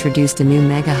 InBuilds introduced a new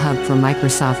mega hub for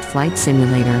Microsoft Flight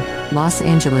Simulator, Los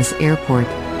Angeles Airport,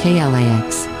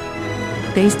 KLAX.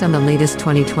 Based on the latest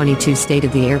 2022 state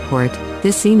of the airport,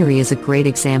 this scenery is a great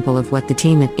example of what the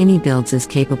team at InBuilds is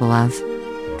capable of.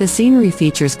 The scenery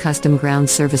features custom ground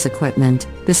service equipment,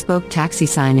 bespoke taxi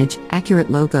signage,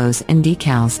 accurate logos and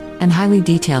decals, and highly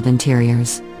detailed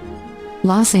interiors.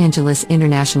 Los Angeles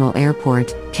International Airport,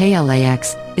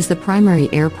 KLAX, is the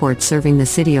primary airport serving the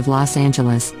city of Los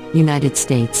Angeles, United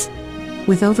States.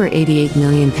 With over 88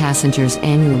 million passengers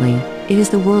annually, it is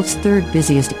the world's third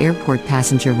busiest airport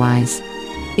passenger-wise.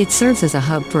 It serves as a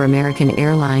hub for American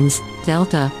Airlines,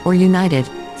 Delta, or United,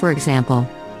 for example.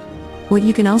 What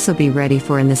you can also be ready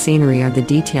for in the scenery are the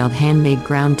detailed handmade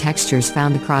ground textures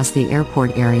found across the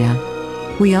airport area.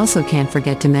 We also can't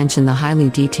forget to mention the highly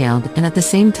detailed and at the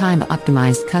same time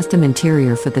optimized custom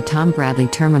interior for the Tom Bradley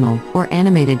Terminal, or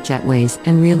animated jetways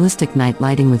and realistic night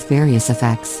lighting with various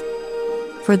effects.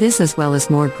 For this as well as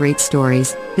more great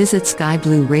stories, visit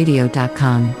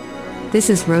skyblueradio.com. This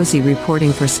is Rosie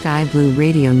reporting for Sky Blue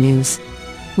Radio News.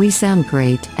 We sound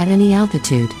great at any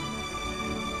altitude.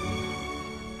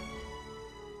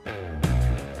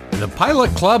 The Pilot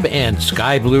Club and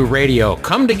Sky Blue Radio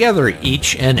come together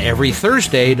each and every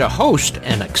Thursday to host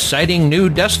an exciting new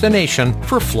destination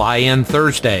for Fly-In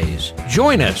Thursdays.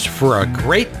 Join us for a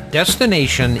great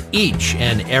destination each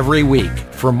and every week.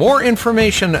 For more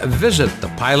information, visit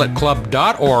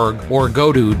thepilotclub.org or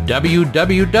go to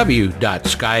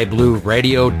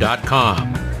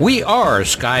www.skyblueradio.com. We are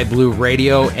Sky Blue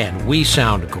Radio, and we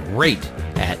sound great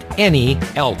at any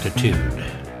altitude.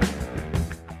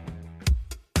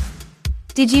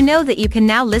 Did you know that you can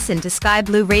now listen to Sky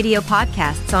Blue Radio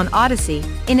podcasts on Odyssey,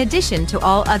 in addition to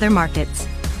all other markets?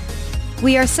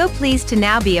 We are so pleased to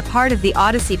now be a part of the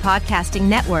Odyssey podcasting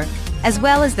network, as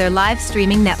well as their live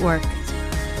streaming network.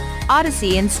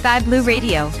 Odyssey and Sky Blue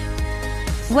Radio.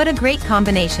 What a great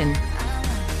combination.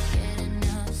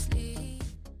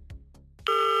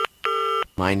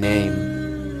 My name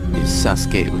is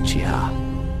Sasuke Uchiha.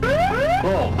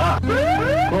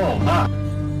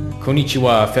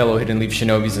 Konnichiwa, fellow Hidden Leaf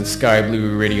Shinobis and Sky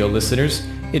Blue Radio listeners.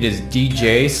 It is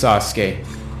DJ Sasuke.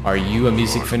 Are you a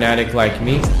music fanatic like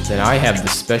me? Then I have the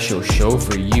special show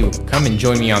for you. Come and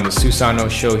join me on the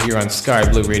Susano Show here on Sky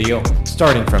Blue Radio,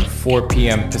 starting from 4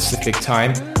 p.m. Pacific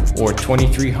Time or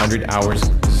 2300 hours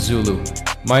Zulu.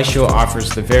 My show offers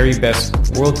the very best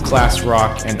world-class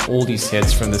rock and oldies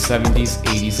hits from the 70s,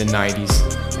 80s, and 90s,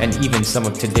 and even some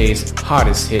of today's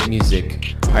hottest hit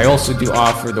music. I also do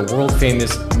offer the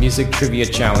world-famous Music Trivia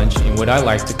Challenge in what I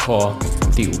like to call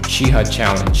the Uchiha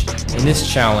Challenge. In this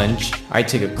challenge, I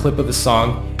take a clip of a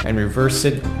song and reverse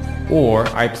it, or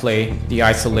I play the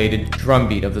isolated drum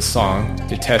beat of the song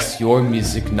to test your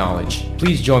music knowledge.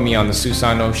 Please join me on the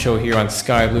Susano Show here on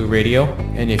Sky Blue Radio,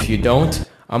 and if you don't,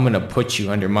 I'm gonna put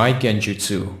you under my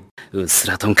genjutsu.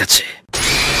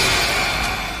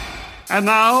 And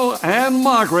now, Anne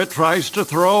Margaret tries to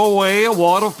throw away a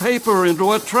wad of paper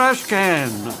into a trash can.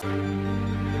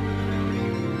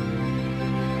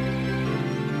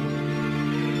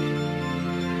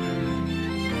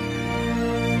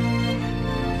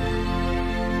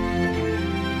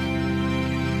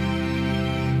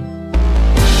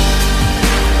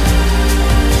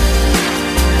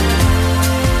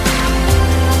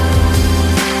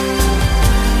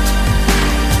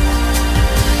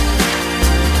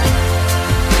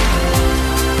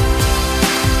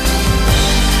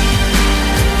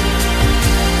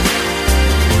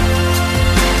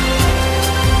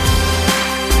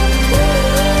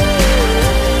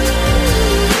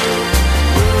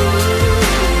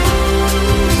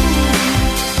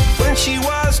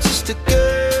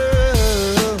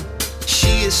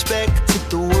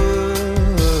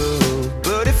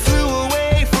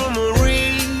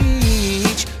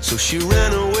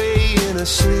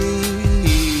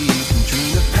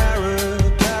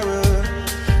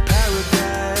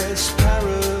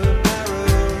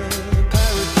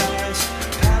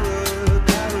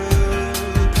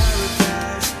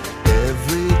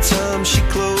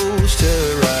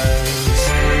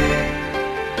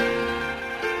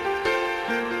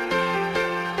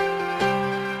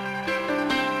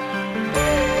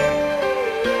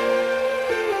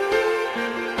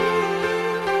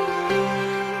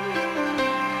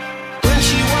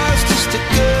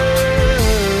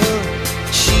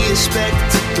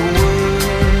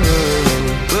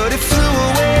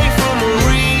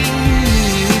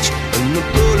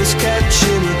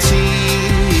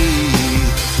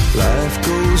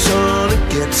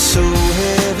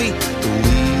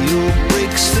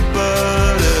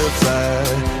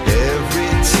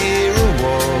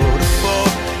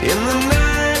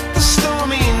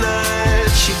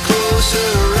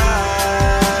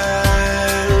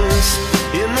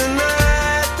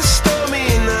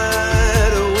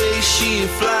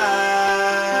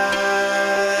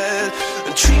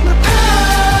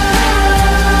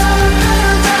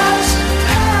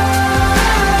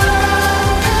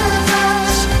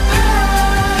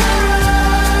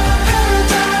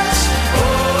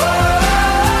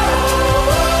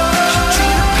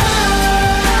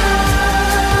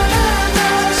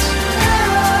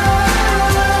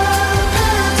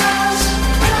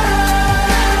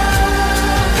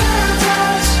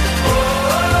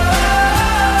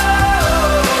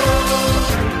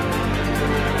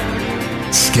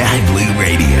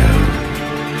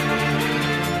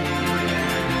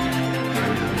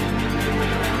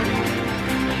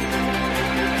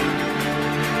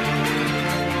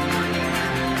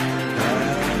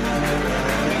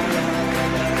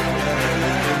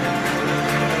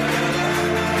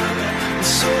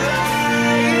 So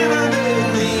lying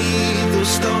underneath those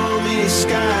stormy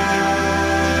skies,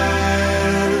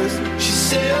 she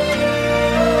said,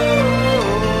 oh,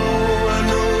 I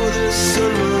know the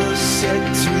sun was set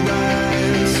to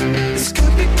rise. This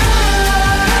could be paradise,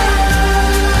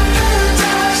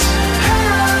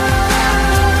 paradise,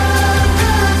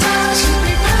 could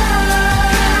be paradise.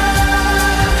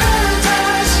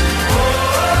 Oh,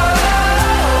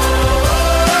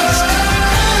 this could be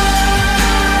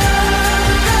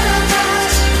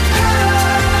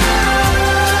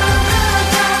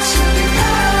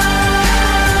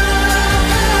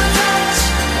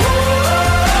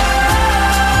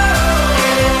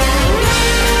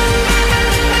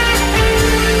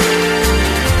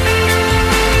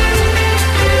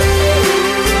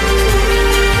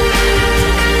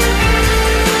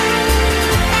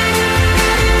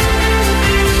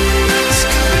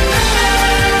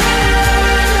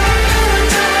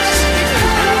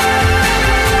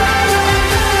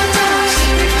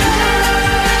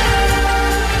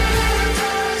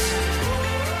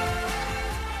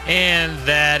And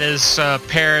that is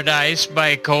Paradise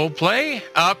by Coldplay.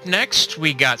 Up next,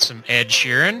 we got some Ed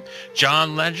Sheeran,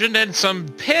 John Legend, and some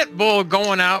Pitbull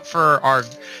going out for our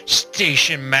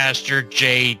station master,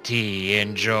 JT.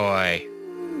 Enjoy.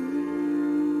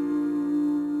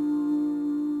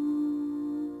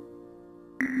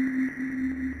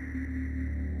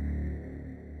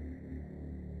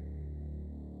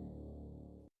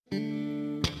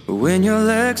 When your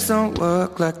legs don't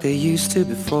work like they used to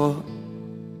before,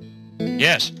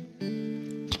 yes,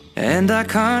 and I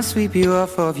can't sweep you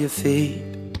off of your feet,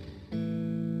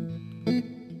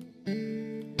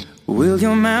 will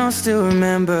your mouth still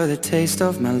remember the taste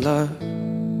of my love?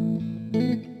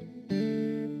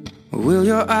 Will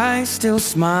your eyes still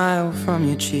smile from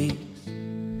your cheeks?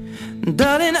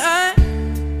 Darling, I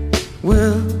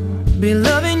will be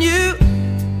loving you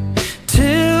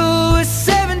till we're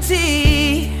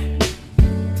 70.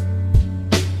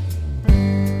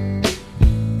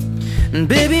 And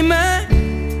baby, my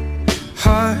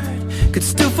heart could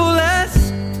still fall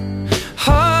as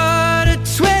hard at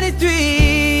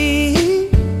 23.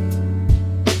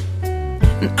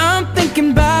 And I'm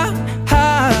thinking about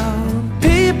how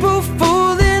people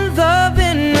fall in love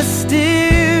in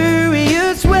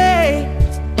mysterious ways.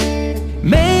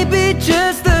 Maybe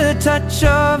just the touch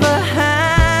of a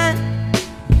hand.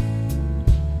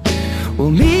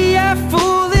 Well, me, I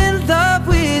fall in love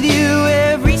with you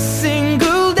every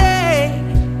single day.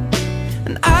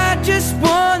 I just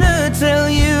wanna tell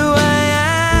you I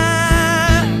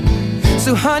am.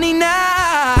 So honey,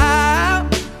 now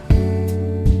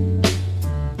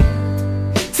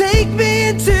take me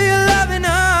into your loving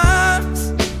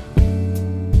arms.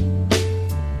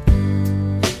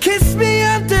 Kiss me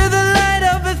under the light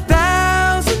of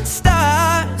 1,000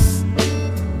 stars.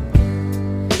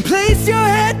 Place your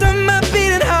head on my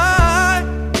beating heart.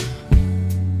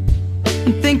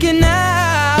 I'm thinking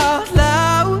out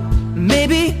loud,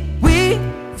 maybe we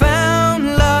found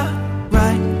love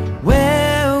right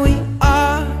where we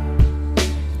are.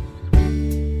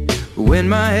 When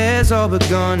my hair's all but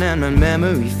gone and my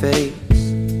memory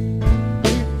fades,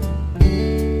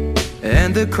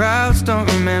 and the crowds don't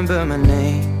remember my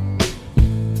name,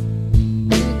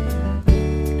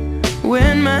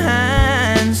 when my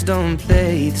hands don't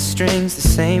play the strings the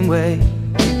same way,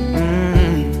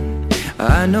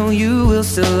 I know you will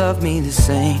still love me the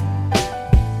same.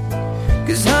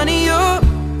 'Cause honey, your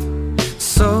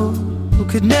soul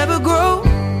could never grow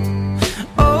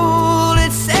old,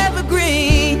 it's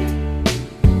evergreen.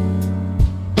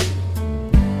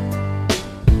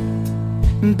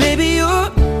 And baby,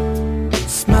 your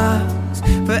smile's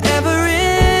forever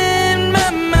in my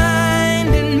mind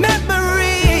and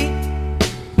memory.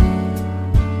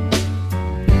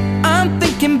 I'm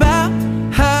thinking about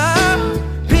how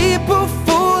people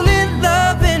fall in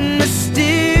love in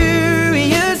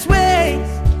mysterious ways.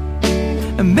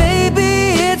 And maybe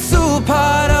it's all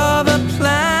part of a plan.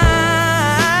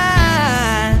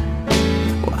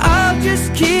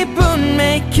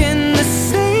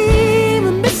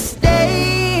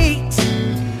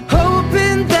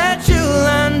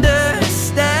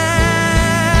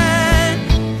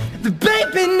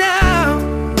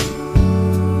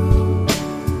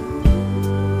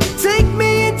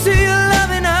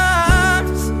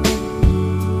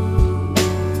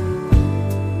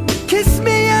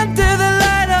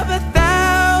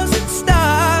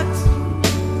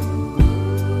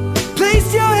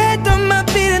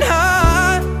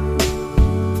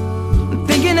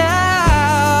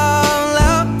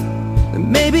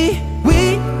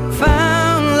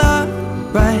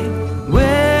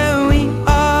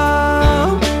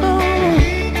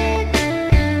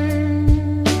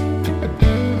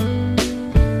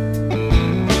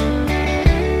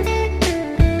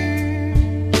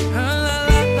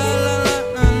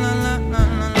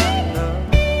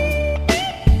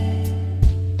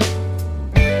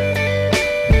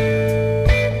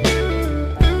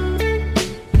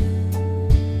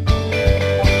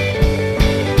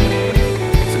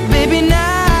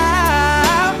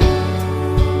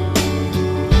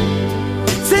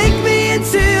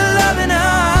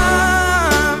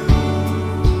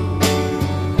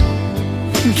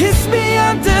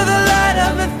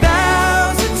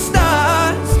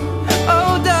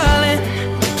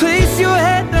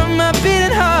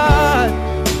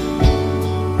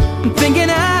 thinking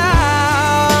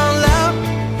out loud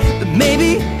that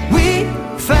maybe we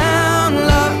found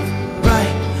love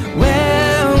right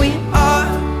where we are.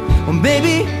 Well,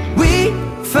 maybe we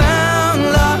found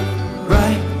love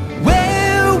right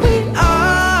where we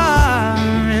are,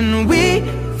 and we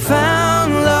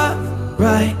found love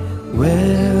right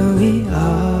where we are.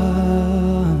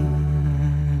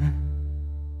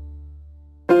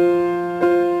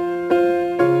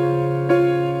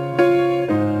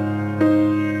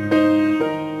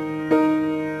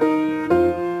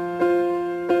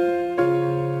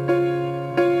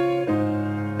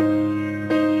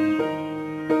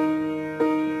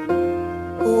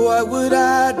 What would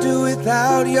I do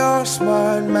without your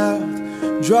smart mouth?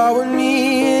 Drawing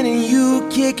me in and you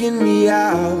kicking me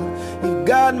out. You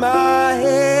got my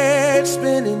head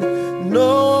spinning,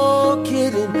 no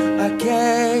kidding. I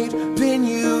can't pin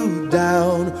you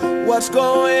down. What's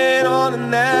going on in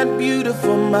that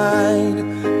beautiful mind?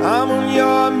 I'm on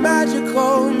your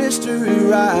magical mystery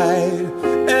ride,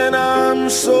 and I'm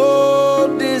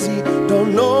so dizzy,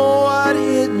 don't know what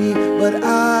hit me, but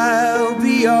I'll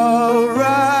be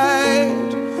alright.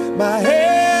 My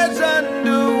head's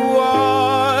underwater,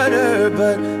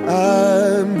 but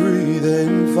I'm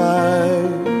breathing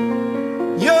fine.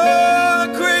 You're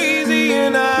crazy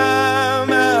and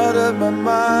I'm out of my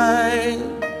mind,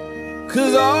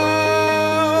 'cause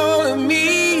all of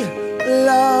me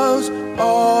loves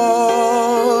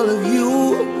all of you.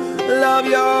 Love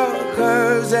your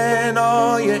curves and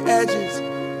all your edges,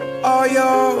 all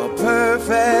your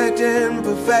perfect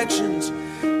imperfections.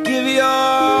 Give your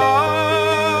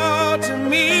all to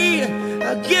me,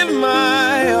 I give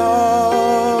my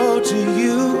all to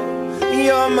you.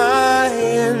 You're my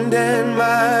end and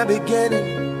my beginning.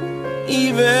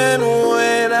 Even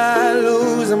when I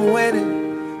lose, I'm winning,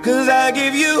 'cause I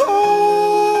give you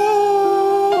all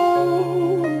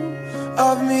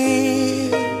of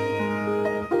me,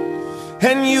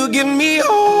 and you give me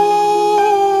all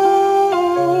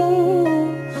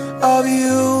of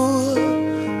you.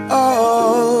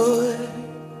 Oh,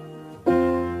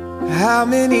 how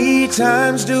many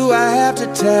times do I have to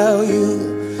tell you?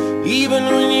 Even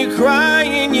when you're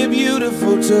crying, you're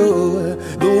beautiful too.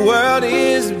 The world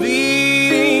is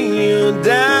beating you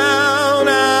down.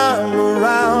 I'm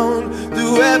around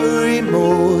through every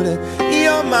mood.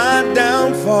 You're my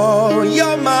downfall,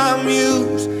 you're my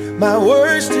muse, my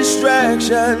worst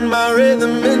distraction, my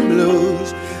rhythm and blues.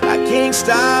 I can't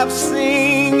stop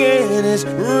singing, it's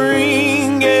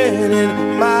ringing in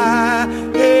my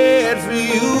head for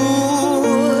you.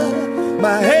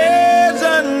 My head's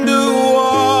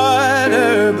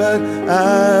underwater, but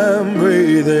I'm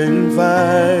breathing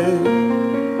fine.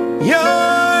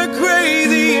 You're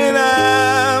crazy and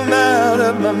I'm out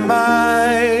of my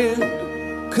mind,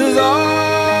 'cause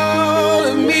all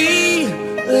of me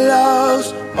loves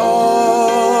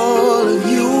all of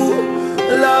you.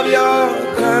 Love your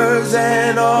curves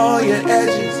and all your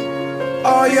edges,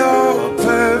 all your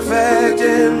perfect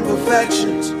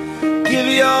imperfections. Give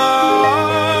your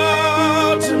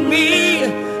all to me,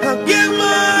 I'll give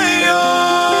my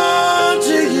all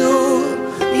to you.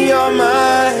 You're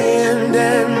my end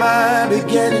and my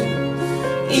beginning.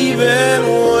 Even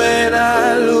when I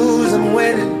lose, I'm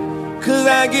winning, 'cause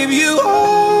I give you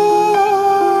all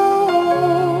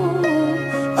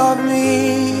of me,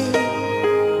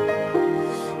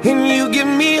 and you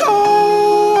give me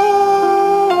all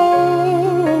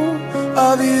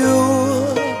of you.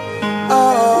 Oh,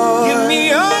 give me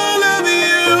all of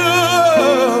you.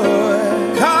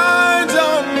 Cards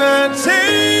on the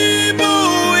table,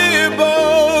 we're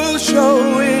both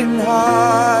showing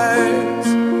hearts,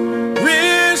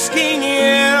 risking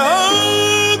it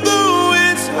although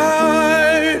it's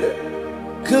hard,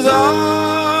 'cause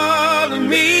all of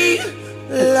me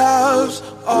loves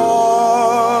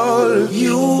all of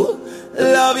you.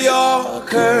 Love your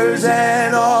curves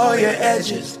and all your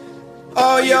edges,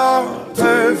 all your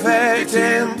perfect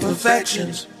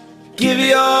imperfections. Give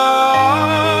your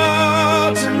all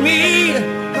to me,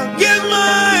 I'll give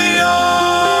my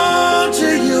all to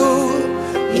you.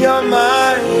 You're my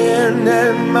end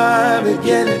and my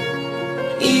beginning.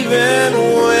 Even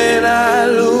when I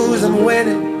lose, I'm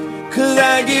winning, 'cause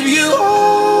I give you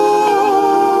all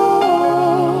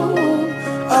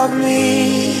of me,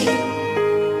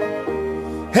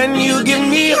 and you give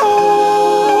me all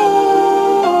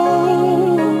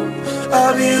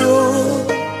of you.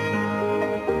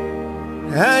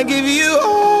 I give you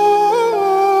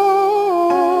all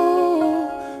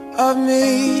of me,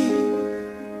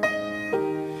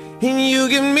 and you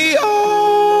give me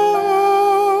all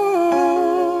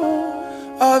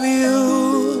of you.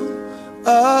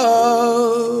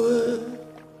 Oh.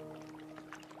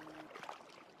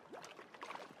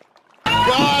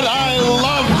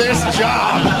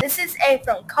 way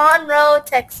from Conroe,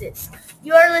 Texas.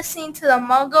 You are listening to the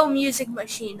Mongo Music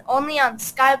Machine, only on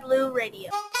Sky Blue Radio.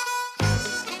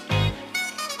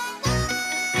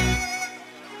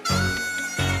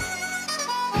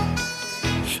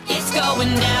 It's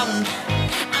going down.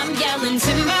 I'm yelling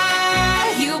timber.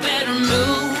 You better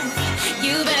move.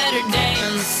 You better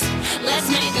dance. Let's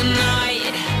make a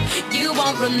night you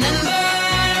won't remember.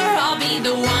 I'll be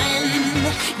the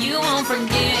one you won't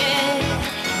forget.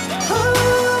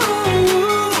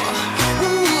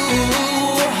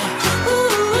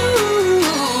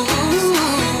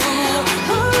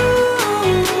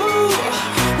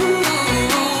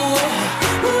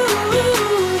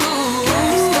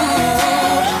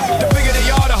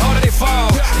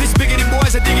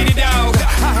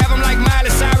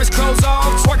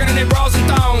 Bras and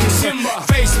thongs,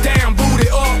 face down, booty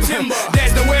up.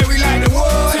 That's the way we like the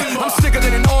wood. I'm sicker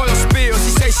than an oil spill. She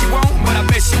say she won't, but I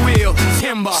bet she will.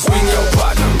 Timber. Swing your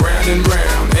partner round and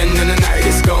round, and then the night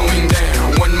is going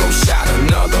down. One more shot,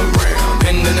 another round,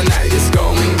 and then the night is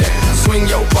going down. Swing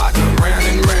your partner round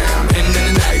and round, and then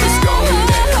the night is going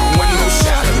down. One more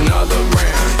shot, another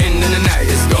round, and then the night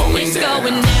is going down. It's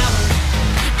going down.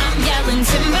 I'm yelling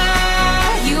timber.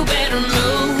 You better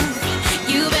move.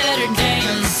 You better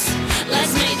dance.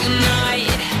 Let's make a night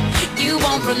you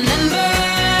won't remember.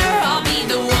 I'll be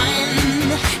the one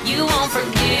you won't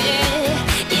forget.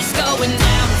 It's going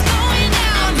down.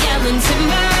 I'm yelling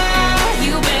timber.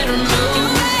 You better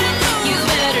move. You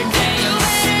better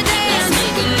dance. Let's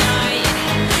make a night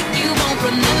you won't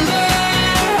remember.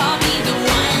 I'll be the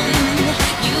one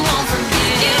you won't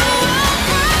forget.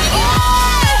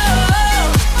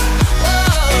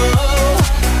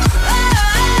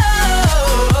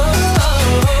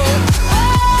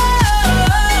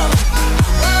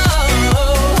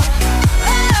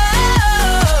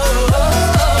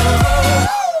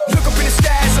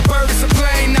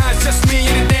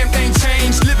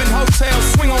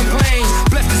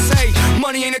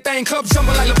 Money ain't a thing, club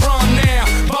jumping like LeBron now.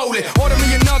 Bowling, order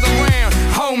me another round.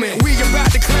 Homie, we about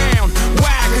to clown.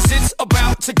 Why? Cause it's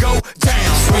about to go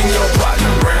down. Swing your partner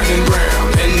round and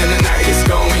round, and then the night is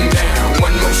going down.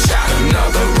 One more shot,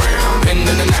 another round, and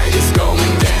then the night is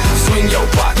going down. Swing your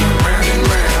partner round and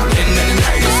round, and then the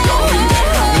night is going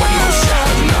down. One more shot,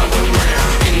 another round,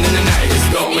 and then the night is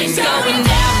going down. It's going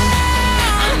down.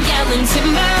 I'm yelling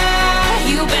timber.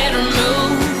 You better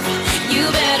move.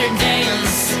 You better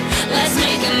dance. Let's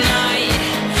make a night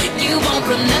you won't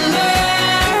remember.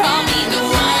 I'll be the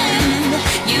one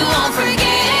you won't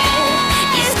forget.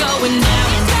 It's going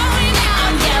down.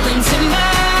 I'm yelling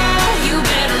timber. You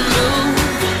better move.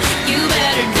 You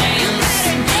better dance.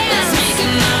 Let's make a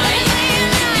night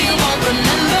you won't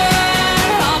remember.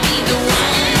 I'll be the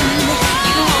one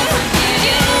you won't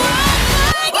forget.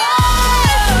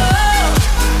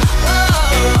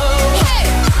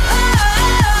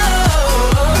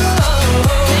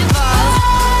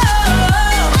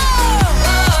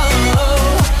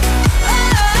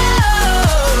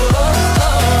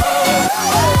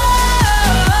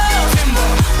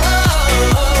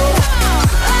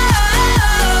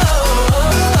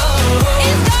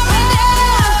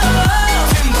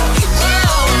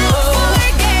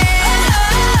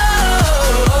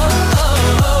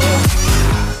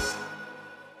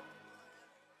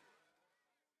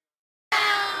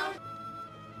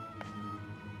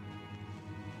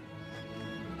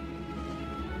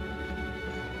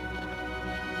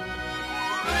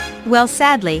 Well,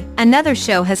 sadly, another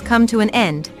show has come to an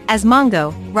end, as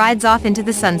Mongo rides off into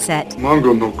the sunset.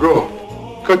 Mongo no go.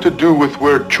 Got to do with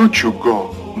where choo-choo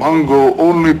go. Mongo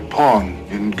only pawn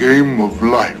in game of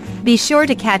life. Be sure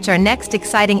to catch our next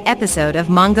exciting episode of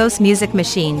Mongo's Music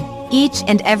Machine, each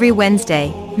and every Wednesday,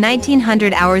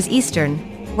 1900 hours Eastern,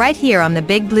 right here on the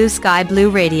Big Blue Sky Blue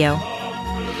Radio.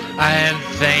 And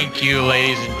thank you,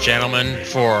 ladies and gentlemen,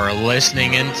 for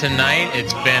listening in tonight.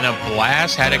 It's been a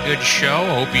blast. Had a good show.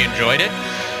 Hope you enjoyed it.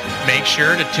 Make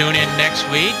sure to tune in next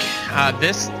week.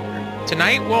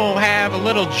 Tonight we'll have a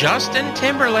little Justin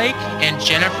Timberlake and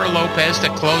Jennifer Lopez to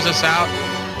close us out.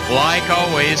 Like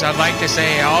always, I'd like to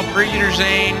say auf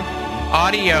Wiedersehen,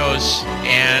 adios,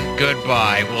 and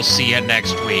goodbye. We'll see you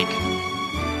next week.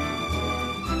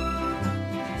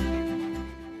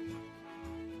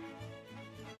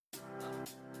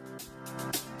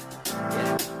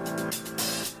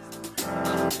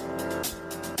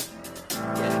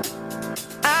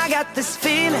 I got this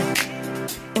feeling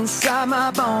inside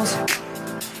my bones.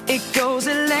 It goes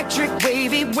electric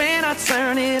wavy when I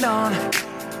turn it on.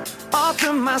 Off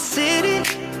from my city,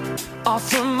 off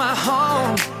from my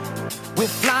home. We're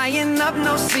flying up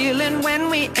no ceiling when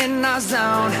we in our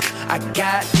zone. I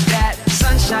got that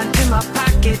sunshine in my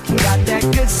pocket, got that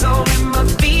good soul in my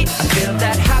feet. I feel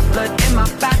that hot blood in my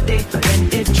body when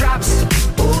it drops.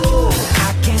 Ooh,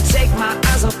 I can't take my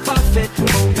eyes off of it,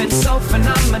 moving so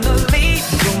phenomenally.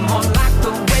 You're more like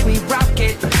the way we rock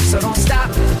it, so don't stop.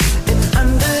 And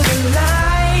under the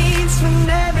lights when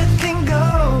everything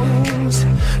goes,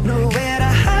 nowhere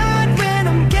to hide when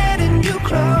I'm getting you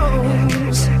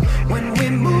close. When we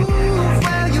move,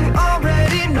 well, you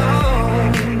already know.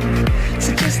 So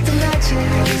just imagine.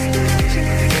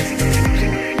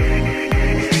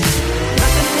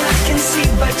 Nothing I can see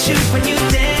but you when you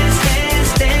dance,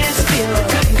 dance, dance. Feel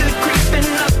good, good creeping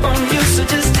up on you. So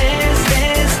just dance,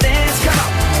 dance, dance. Come on.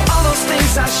 All those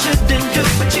things I shouldn't do,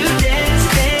 but you dance,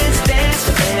 dance, dance.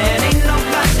 And ain't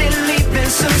nobody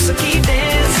leaving soon, so keep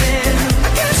dancing. I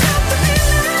can't stop the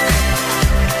feeling.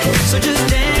 So just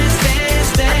dance, dance,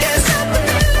 dance. I can't stop the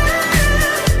feeling.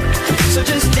 So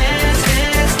just dance,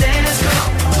 dance, dance. Come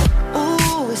on.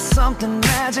 Ooh, it's something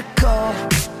magical.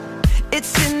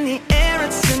 It's in the air,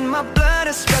 it's in my blood,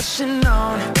 it's rushing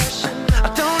on. I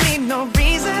don't need no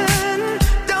reason,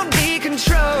 don't need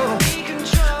control.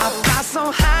 I fly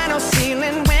so high, no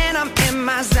ceiling when I'm in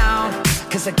my zone.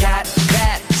 Cause I got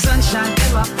that sunshine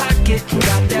in my pocket,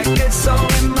 got that good soul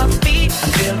in my feet. I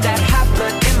feel that hot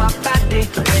blood in my body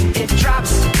when it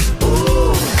drops.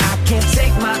 Ooh, I can't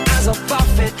take my eyes off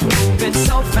of it, moving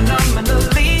so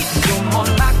phenomenally. You're more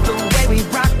like the way we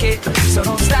rock it, so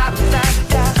don't stop, stop,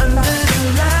 stop. Under the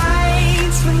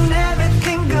lights when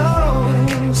everything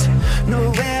goes,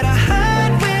 nowhere to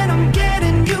hide when I'm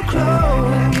getting you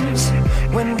close.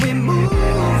 When we move,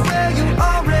 well, you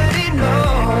already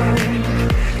know.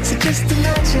 So just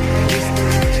imagine.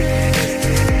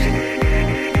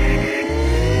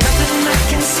 Nothing I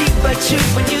can see but you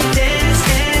when you dance,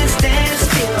 dance, dance.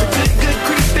 Feel the good, good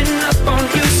creeping up on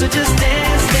you. So just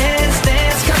dance, dance,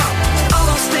 dance. Come on. All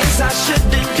those things I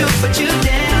shouldn't do, but you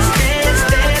dance, dance,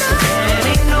 dance. And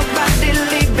ain't nobody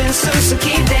leaving soon, so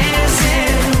keep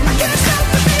dancing. I can't stop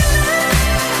the feeling.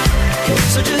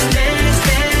 So just dance,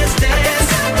 dance, dance.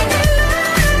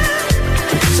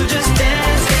 So just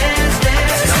dance, dance,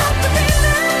 dance.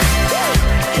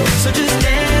 So just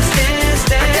dance, dance,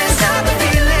 dance. I can't stop the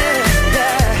feeling,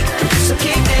 yeah. So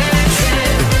keep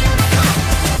dancing.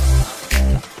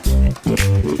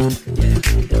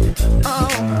 Oh,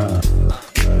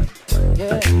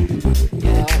 yeah,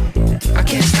 yeah. I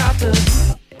can't stop the.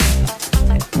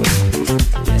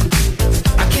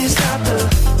 I can't stop the.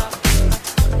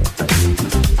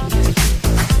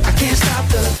 I can't stop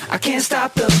the. I can't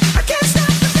stop the. I can't stop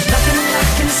the. Nothing I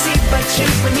can see but you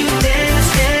when you dance,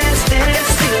 dance, dance.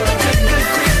 Feel the good, good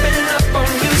creeping up on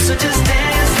you. So just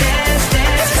dance, dance,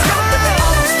 dance.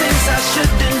 All those things I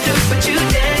shouldn't do, but you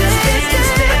dance,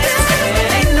 dance, dance.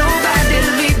 And ain't nobody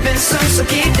leaving soon, so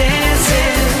keep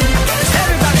dancing.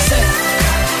 Everybody say.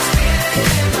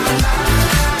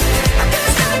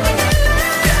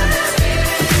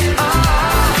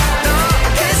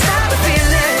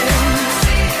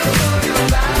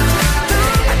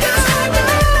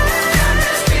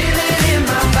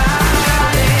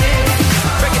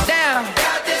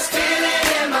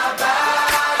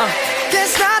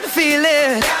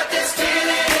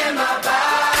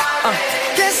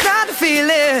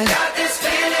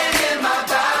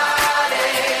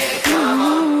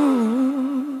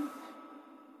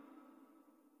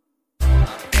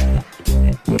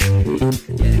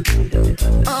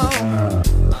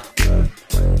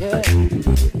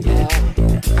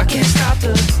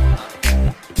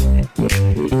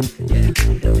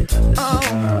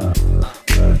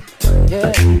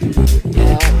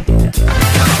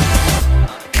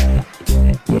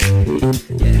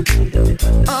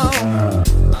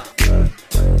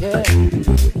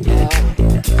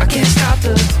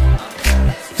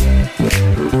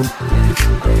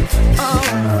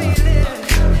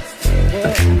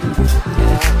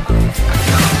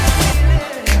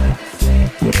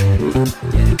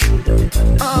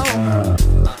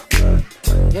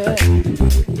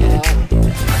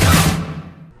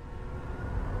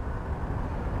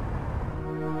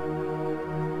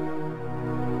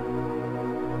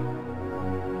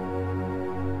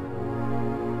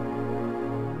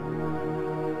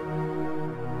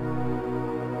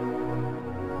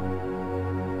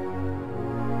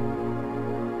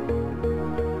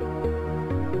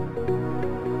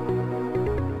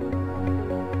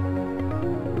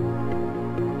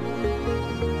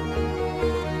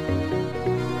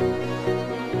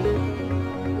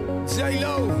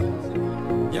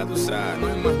 Ya tú sabes, no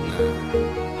hay más nada.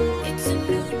 It's a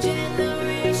new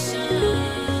generation.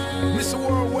 Mr.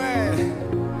 Worldwide.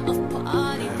 Of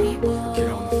party people. Get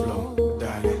on the floor,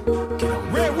 darling. Get on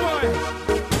the Red one.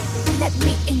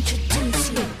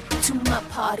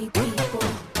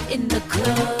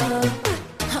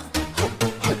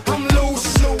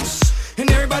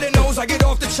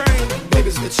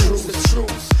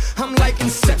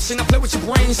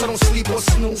 pain, so don't sleep or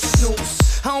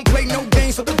snooze. I don't play no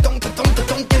games, so don't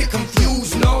get it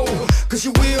confused, no. Cause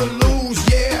you will lose,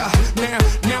 yeah.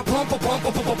 Now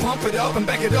pump it up and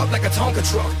back it up like a Tonka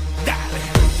truck. Darling.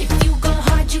 If you go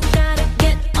hard, you gotta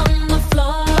get on the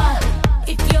floor.